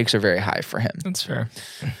like the stakes are very high for him. That's fair.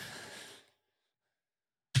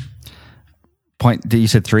 You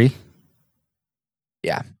said 3?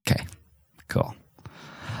 Yeah. Okay, cool.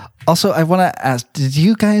 Also, I want to ask, did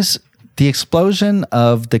you guys, the explosion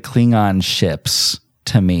of the Klingon ships,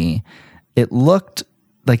 to me, it looked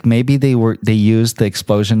like maybe they used the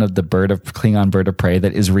explosion of the Klingon bird of prey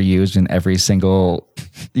that is reused in every single,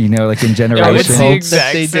 like in Generation. I would the hope exact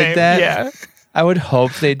that they same, did that. yeah. I would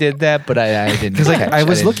hope they did that, but I didn't. Because I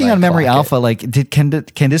was looking on Memory Alpha, like, can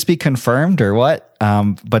this be confirmed or what?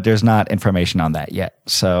 But there's not information on that yet.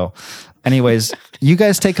 So, anyways, you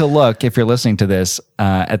guys take a look if you're listening to this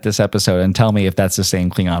at this episode and tell me if that's the same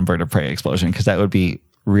Klingon bird of prey explosion, because that would be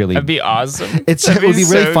really. That'd be awesome. It would be really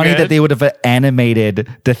so funny good. that they would have animated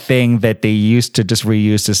the thing that they used to just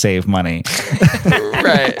reuse to save money.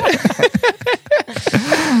 right.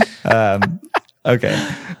 Okay.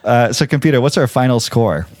 So, computer, what's our final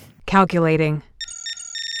score? Calculating.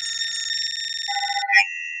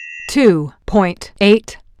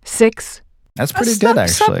 2.86. That's pretty That's good, not,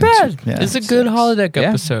 it's actually. not bad. Yeah. It's a good holodeck Yeah.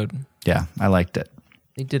 episode. Yeah, I liked it.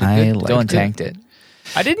 He did a I good. liked Dylan it. tanked it.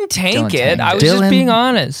 I didn't tank Dylan it. tanked I it. was just Dylan- being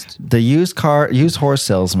honest. The used horse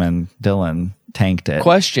salesman, Dylan, tanked it.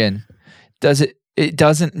 Question: It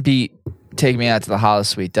doesn't beat "Take Me Out to the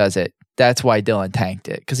Holosuite," does it? That's why Dylan tanked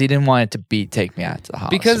it, because he didn't want it to beat "Take Me Out to the Holosuite."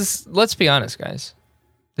 Because let's be honest, guys.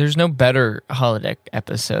 There's no better holodeck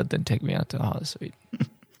episode than "Take Me Out to the Holosuite."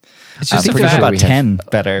 It's I just a think there's fact. about 10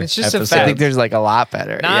 better It's just a episodes. fact. I think there's like a lot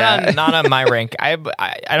better. Not on my rank. I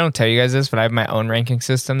don't tell you guys this, but I have my own ranking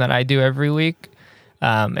system that I do every week.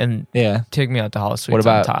 And Yeah. "Take Me Out to Holosuite" What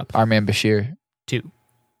about on top. our man Bashir? 2.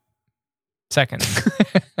 Second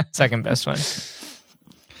best one.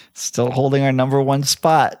 Still holding our number one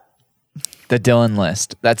spot. The Dylan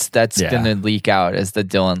list. That's going to leak out as the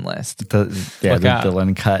Dylan list. The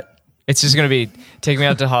Dylan cut. It's just going to be, take me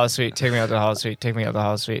out to Hollow Suite, take me out to Hollow Suite, take me out to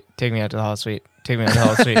Hollow Suite, take me out to Hollow Suite, take me out to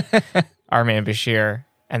Hollow Suite, our man Bashir,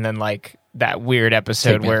 and then like that weird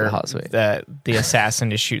episode where the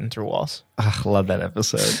assassin is shooting through walls. I love that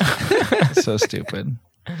episode. So stupid.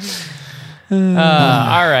 All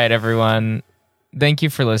right, everyone. Thank you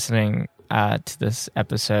for listening to this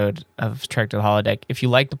episode of Trek to the Holodeck. If you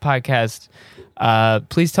like the podcast,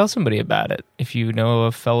 please tell somebody about it. If you know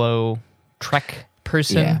a fellow Trek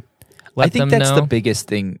person, let I think them that's know. the biggest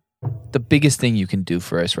thing. The biggest thing you can do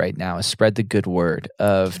for us right now is spread the good word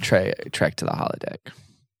of Trek to the Holodeck.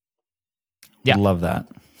 Yeah, love that.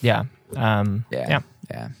 Yeah. Yeah.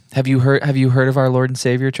 Have you heard of our Lord and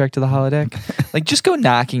Savior Trek to the Holodeck? Like, just go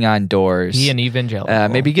knocking on doors. Be an evangelical.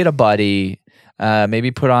 Maybe get a buddy.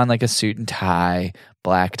 Maybe put on like a suit and tie,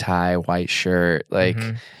 black tie, white shirt. Like,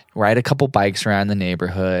 ride a couple bikes around the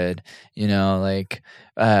neighborhood. You know, like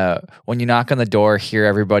when you knock on the door, hear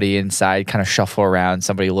everybody inside kind of shuffle around.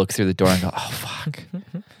 Somebody look through the door and go, "Oh fuck!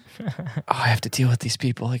 I have to deal with these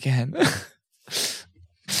people again."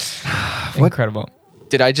 Incredible.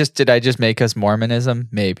 Did I just make us Mormonism?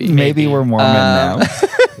 Maybe we're Mormon now.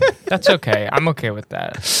 That's okay. I'm okay with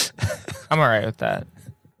that. I'm all right with that.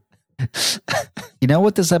 You know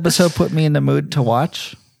what this episode put me in the mood to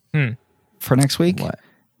watch for next week? What?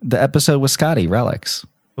 The episode with Scotty, Relics.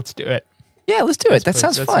 Let's do it. Yeah, let's do it. That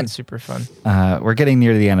sounds fun. Sounds super fun. We're getting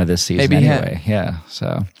near the end of this season anyway. Yeah.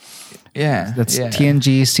 So that's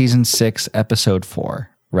TNG season 6, episode 4,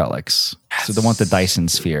 Relics. Yes. So the one with the Dyson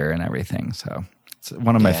sphere and everything. So it's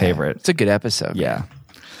one of my favorites. It's a good episode. Yeah.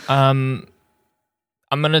 I'm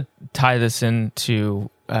gonna tie this into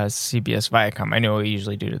CBS Viacom. I know we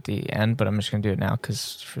usually do it at the end, but I'm just gonna do it now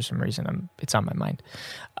because for some reason it's on my mind.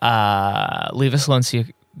 Leave Us Alone,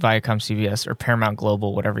 Viacom, CBS, or Paramount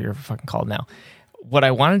Global, whatever you're fucking called now. What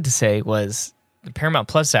I wanted to say was the Paramount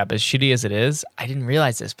Plus app, as shitty as it is, I didn't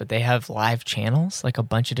realize this, but they have live channels, like a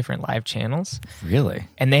bunch of different live channels. Really?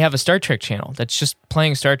 And they have a Star Trek channel that's just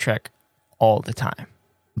playing Star Trek all the time.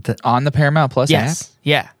 On the Paramount Plus app?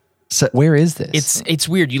 Yeah. So where is this? It's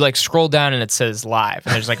weird. You like scroll down and it says live,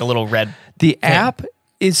 and there's like a little red. The app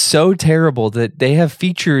is so terrible that they have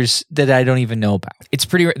features that I don't even know about. It's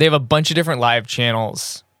pretty. They have a bunch of different live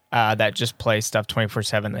channels that just play stuff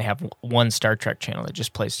 24/7. They have one Star Trek channel that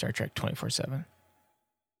just plays Star Trek 24/7.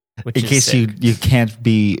 In case you can't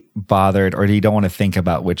be bothered or you don't want to think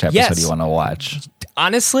about which episode you want to watch.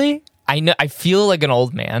 Honestly, I feel like an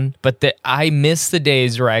old man, but I miss the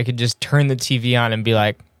days where I could just turn the TV on and be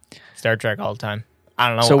like, Star Trek all the time. I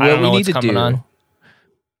don't know. So what we need to do,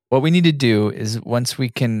 what we need to do is once we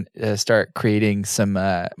can start creating some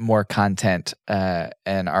more content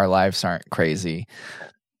and our lives aren't crazy,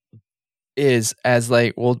 is as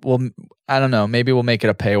like we'll I don't know, maybe we'll make it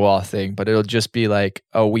a paywall thing, but it'll just be like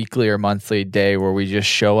a weekly or monthly day where we just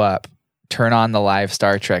show up, turn on the live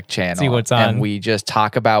Star Trek channel, see what's on, and we just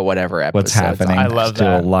talk about whatever episode. What's happening? I love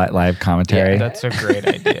that. Do a live commentary. Yeah, that's a great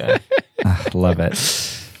idea. Love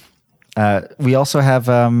it. We also have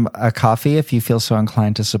a coffee if you feel so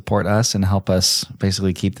inclined to support us and help us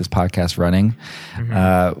basically keep this podcast running.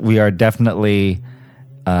 We are definitely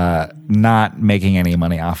not making any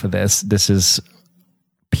money off of this. This is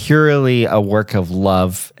purely a work of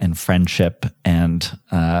love and friendship. And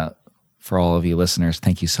for all of you listeners,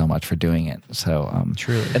 thank you so much for doing it. So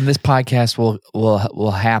truly. And this podcast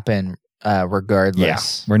will happen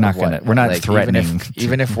regardless. Yeah, we're not threatening.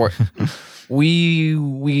 Even if we're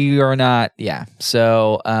we are not. Yeah.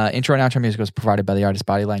 So intro and outro music was provided by the artist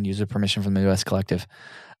Bodyline, user permission from the US Collective.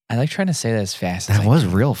 I like trying to say that as fast as that was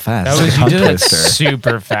real fast. That was, you did it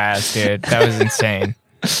super fast, dude. That was insane.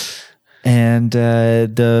 And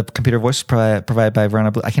the computer voice is provided by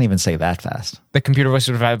Verona Blue. I can't even say that fast. The computer voice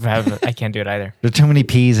was provided by, I can't do it either. There are too many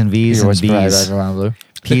P's and V's and B's. By Verona Blue.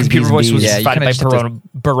 The computer voice was provided by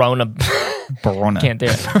Barona. Barona. Can't do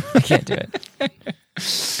it. I can't do it.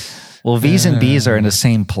 Well, V's and B's are in the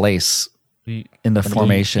same place in the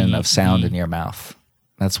formation of sound in your mouth.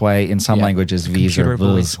 That's why in some languages V's are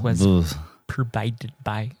voice was provided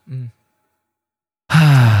by.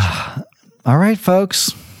 All right,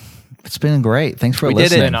 folks. It's been great. Thanks for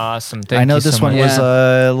listening. It's been awesome. Thank I know you this so one much. was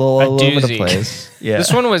a little all over the doozy. place. Yeah.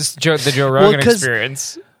 This one was the Joe Rogan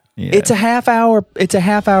experience. Yeah. It's a half hour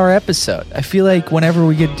episode. I feel like whenever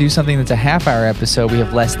we get to do something that's a half hour episode, we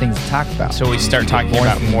have less things to talk about. So we start talking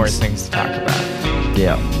about more things to talk about.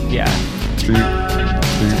 Yeah. Yeah.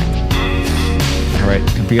 All right,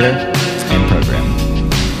 computer and program.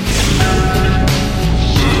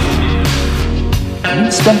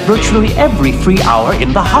 You'd spent virtually every free hour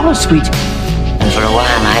in the holosuite. And for a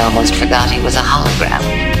while, I almost forgot he was a hologram.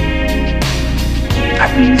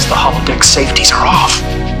 That means the holodeck safeties are off.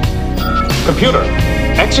 Computer,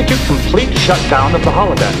 execute complete shutdown of the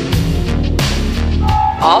holodeck.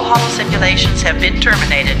 All holo simulations have been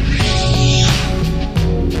terminated.